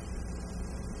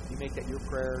 You make that your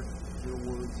prayer, your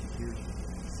words, He hears you,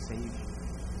 He saves you.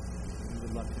 We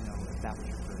would love to know if that was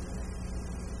your prayer today.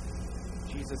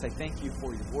 Jesus, I thank you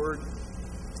for your word.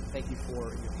 Thank you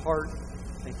for your heart.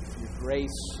 Thank you for your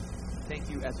grace. Thank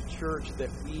you as a church that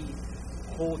we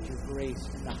hold your grace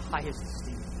in the highest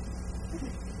esteem.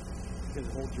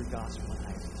 Because hold your gospel in the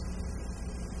highest esteem.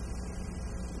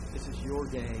 This is your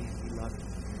day, and we love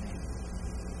you.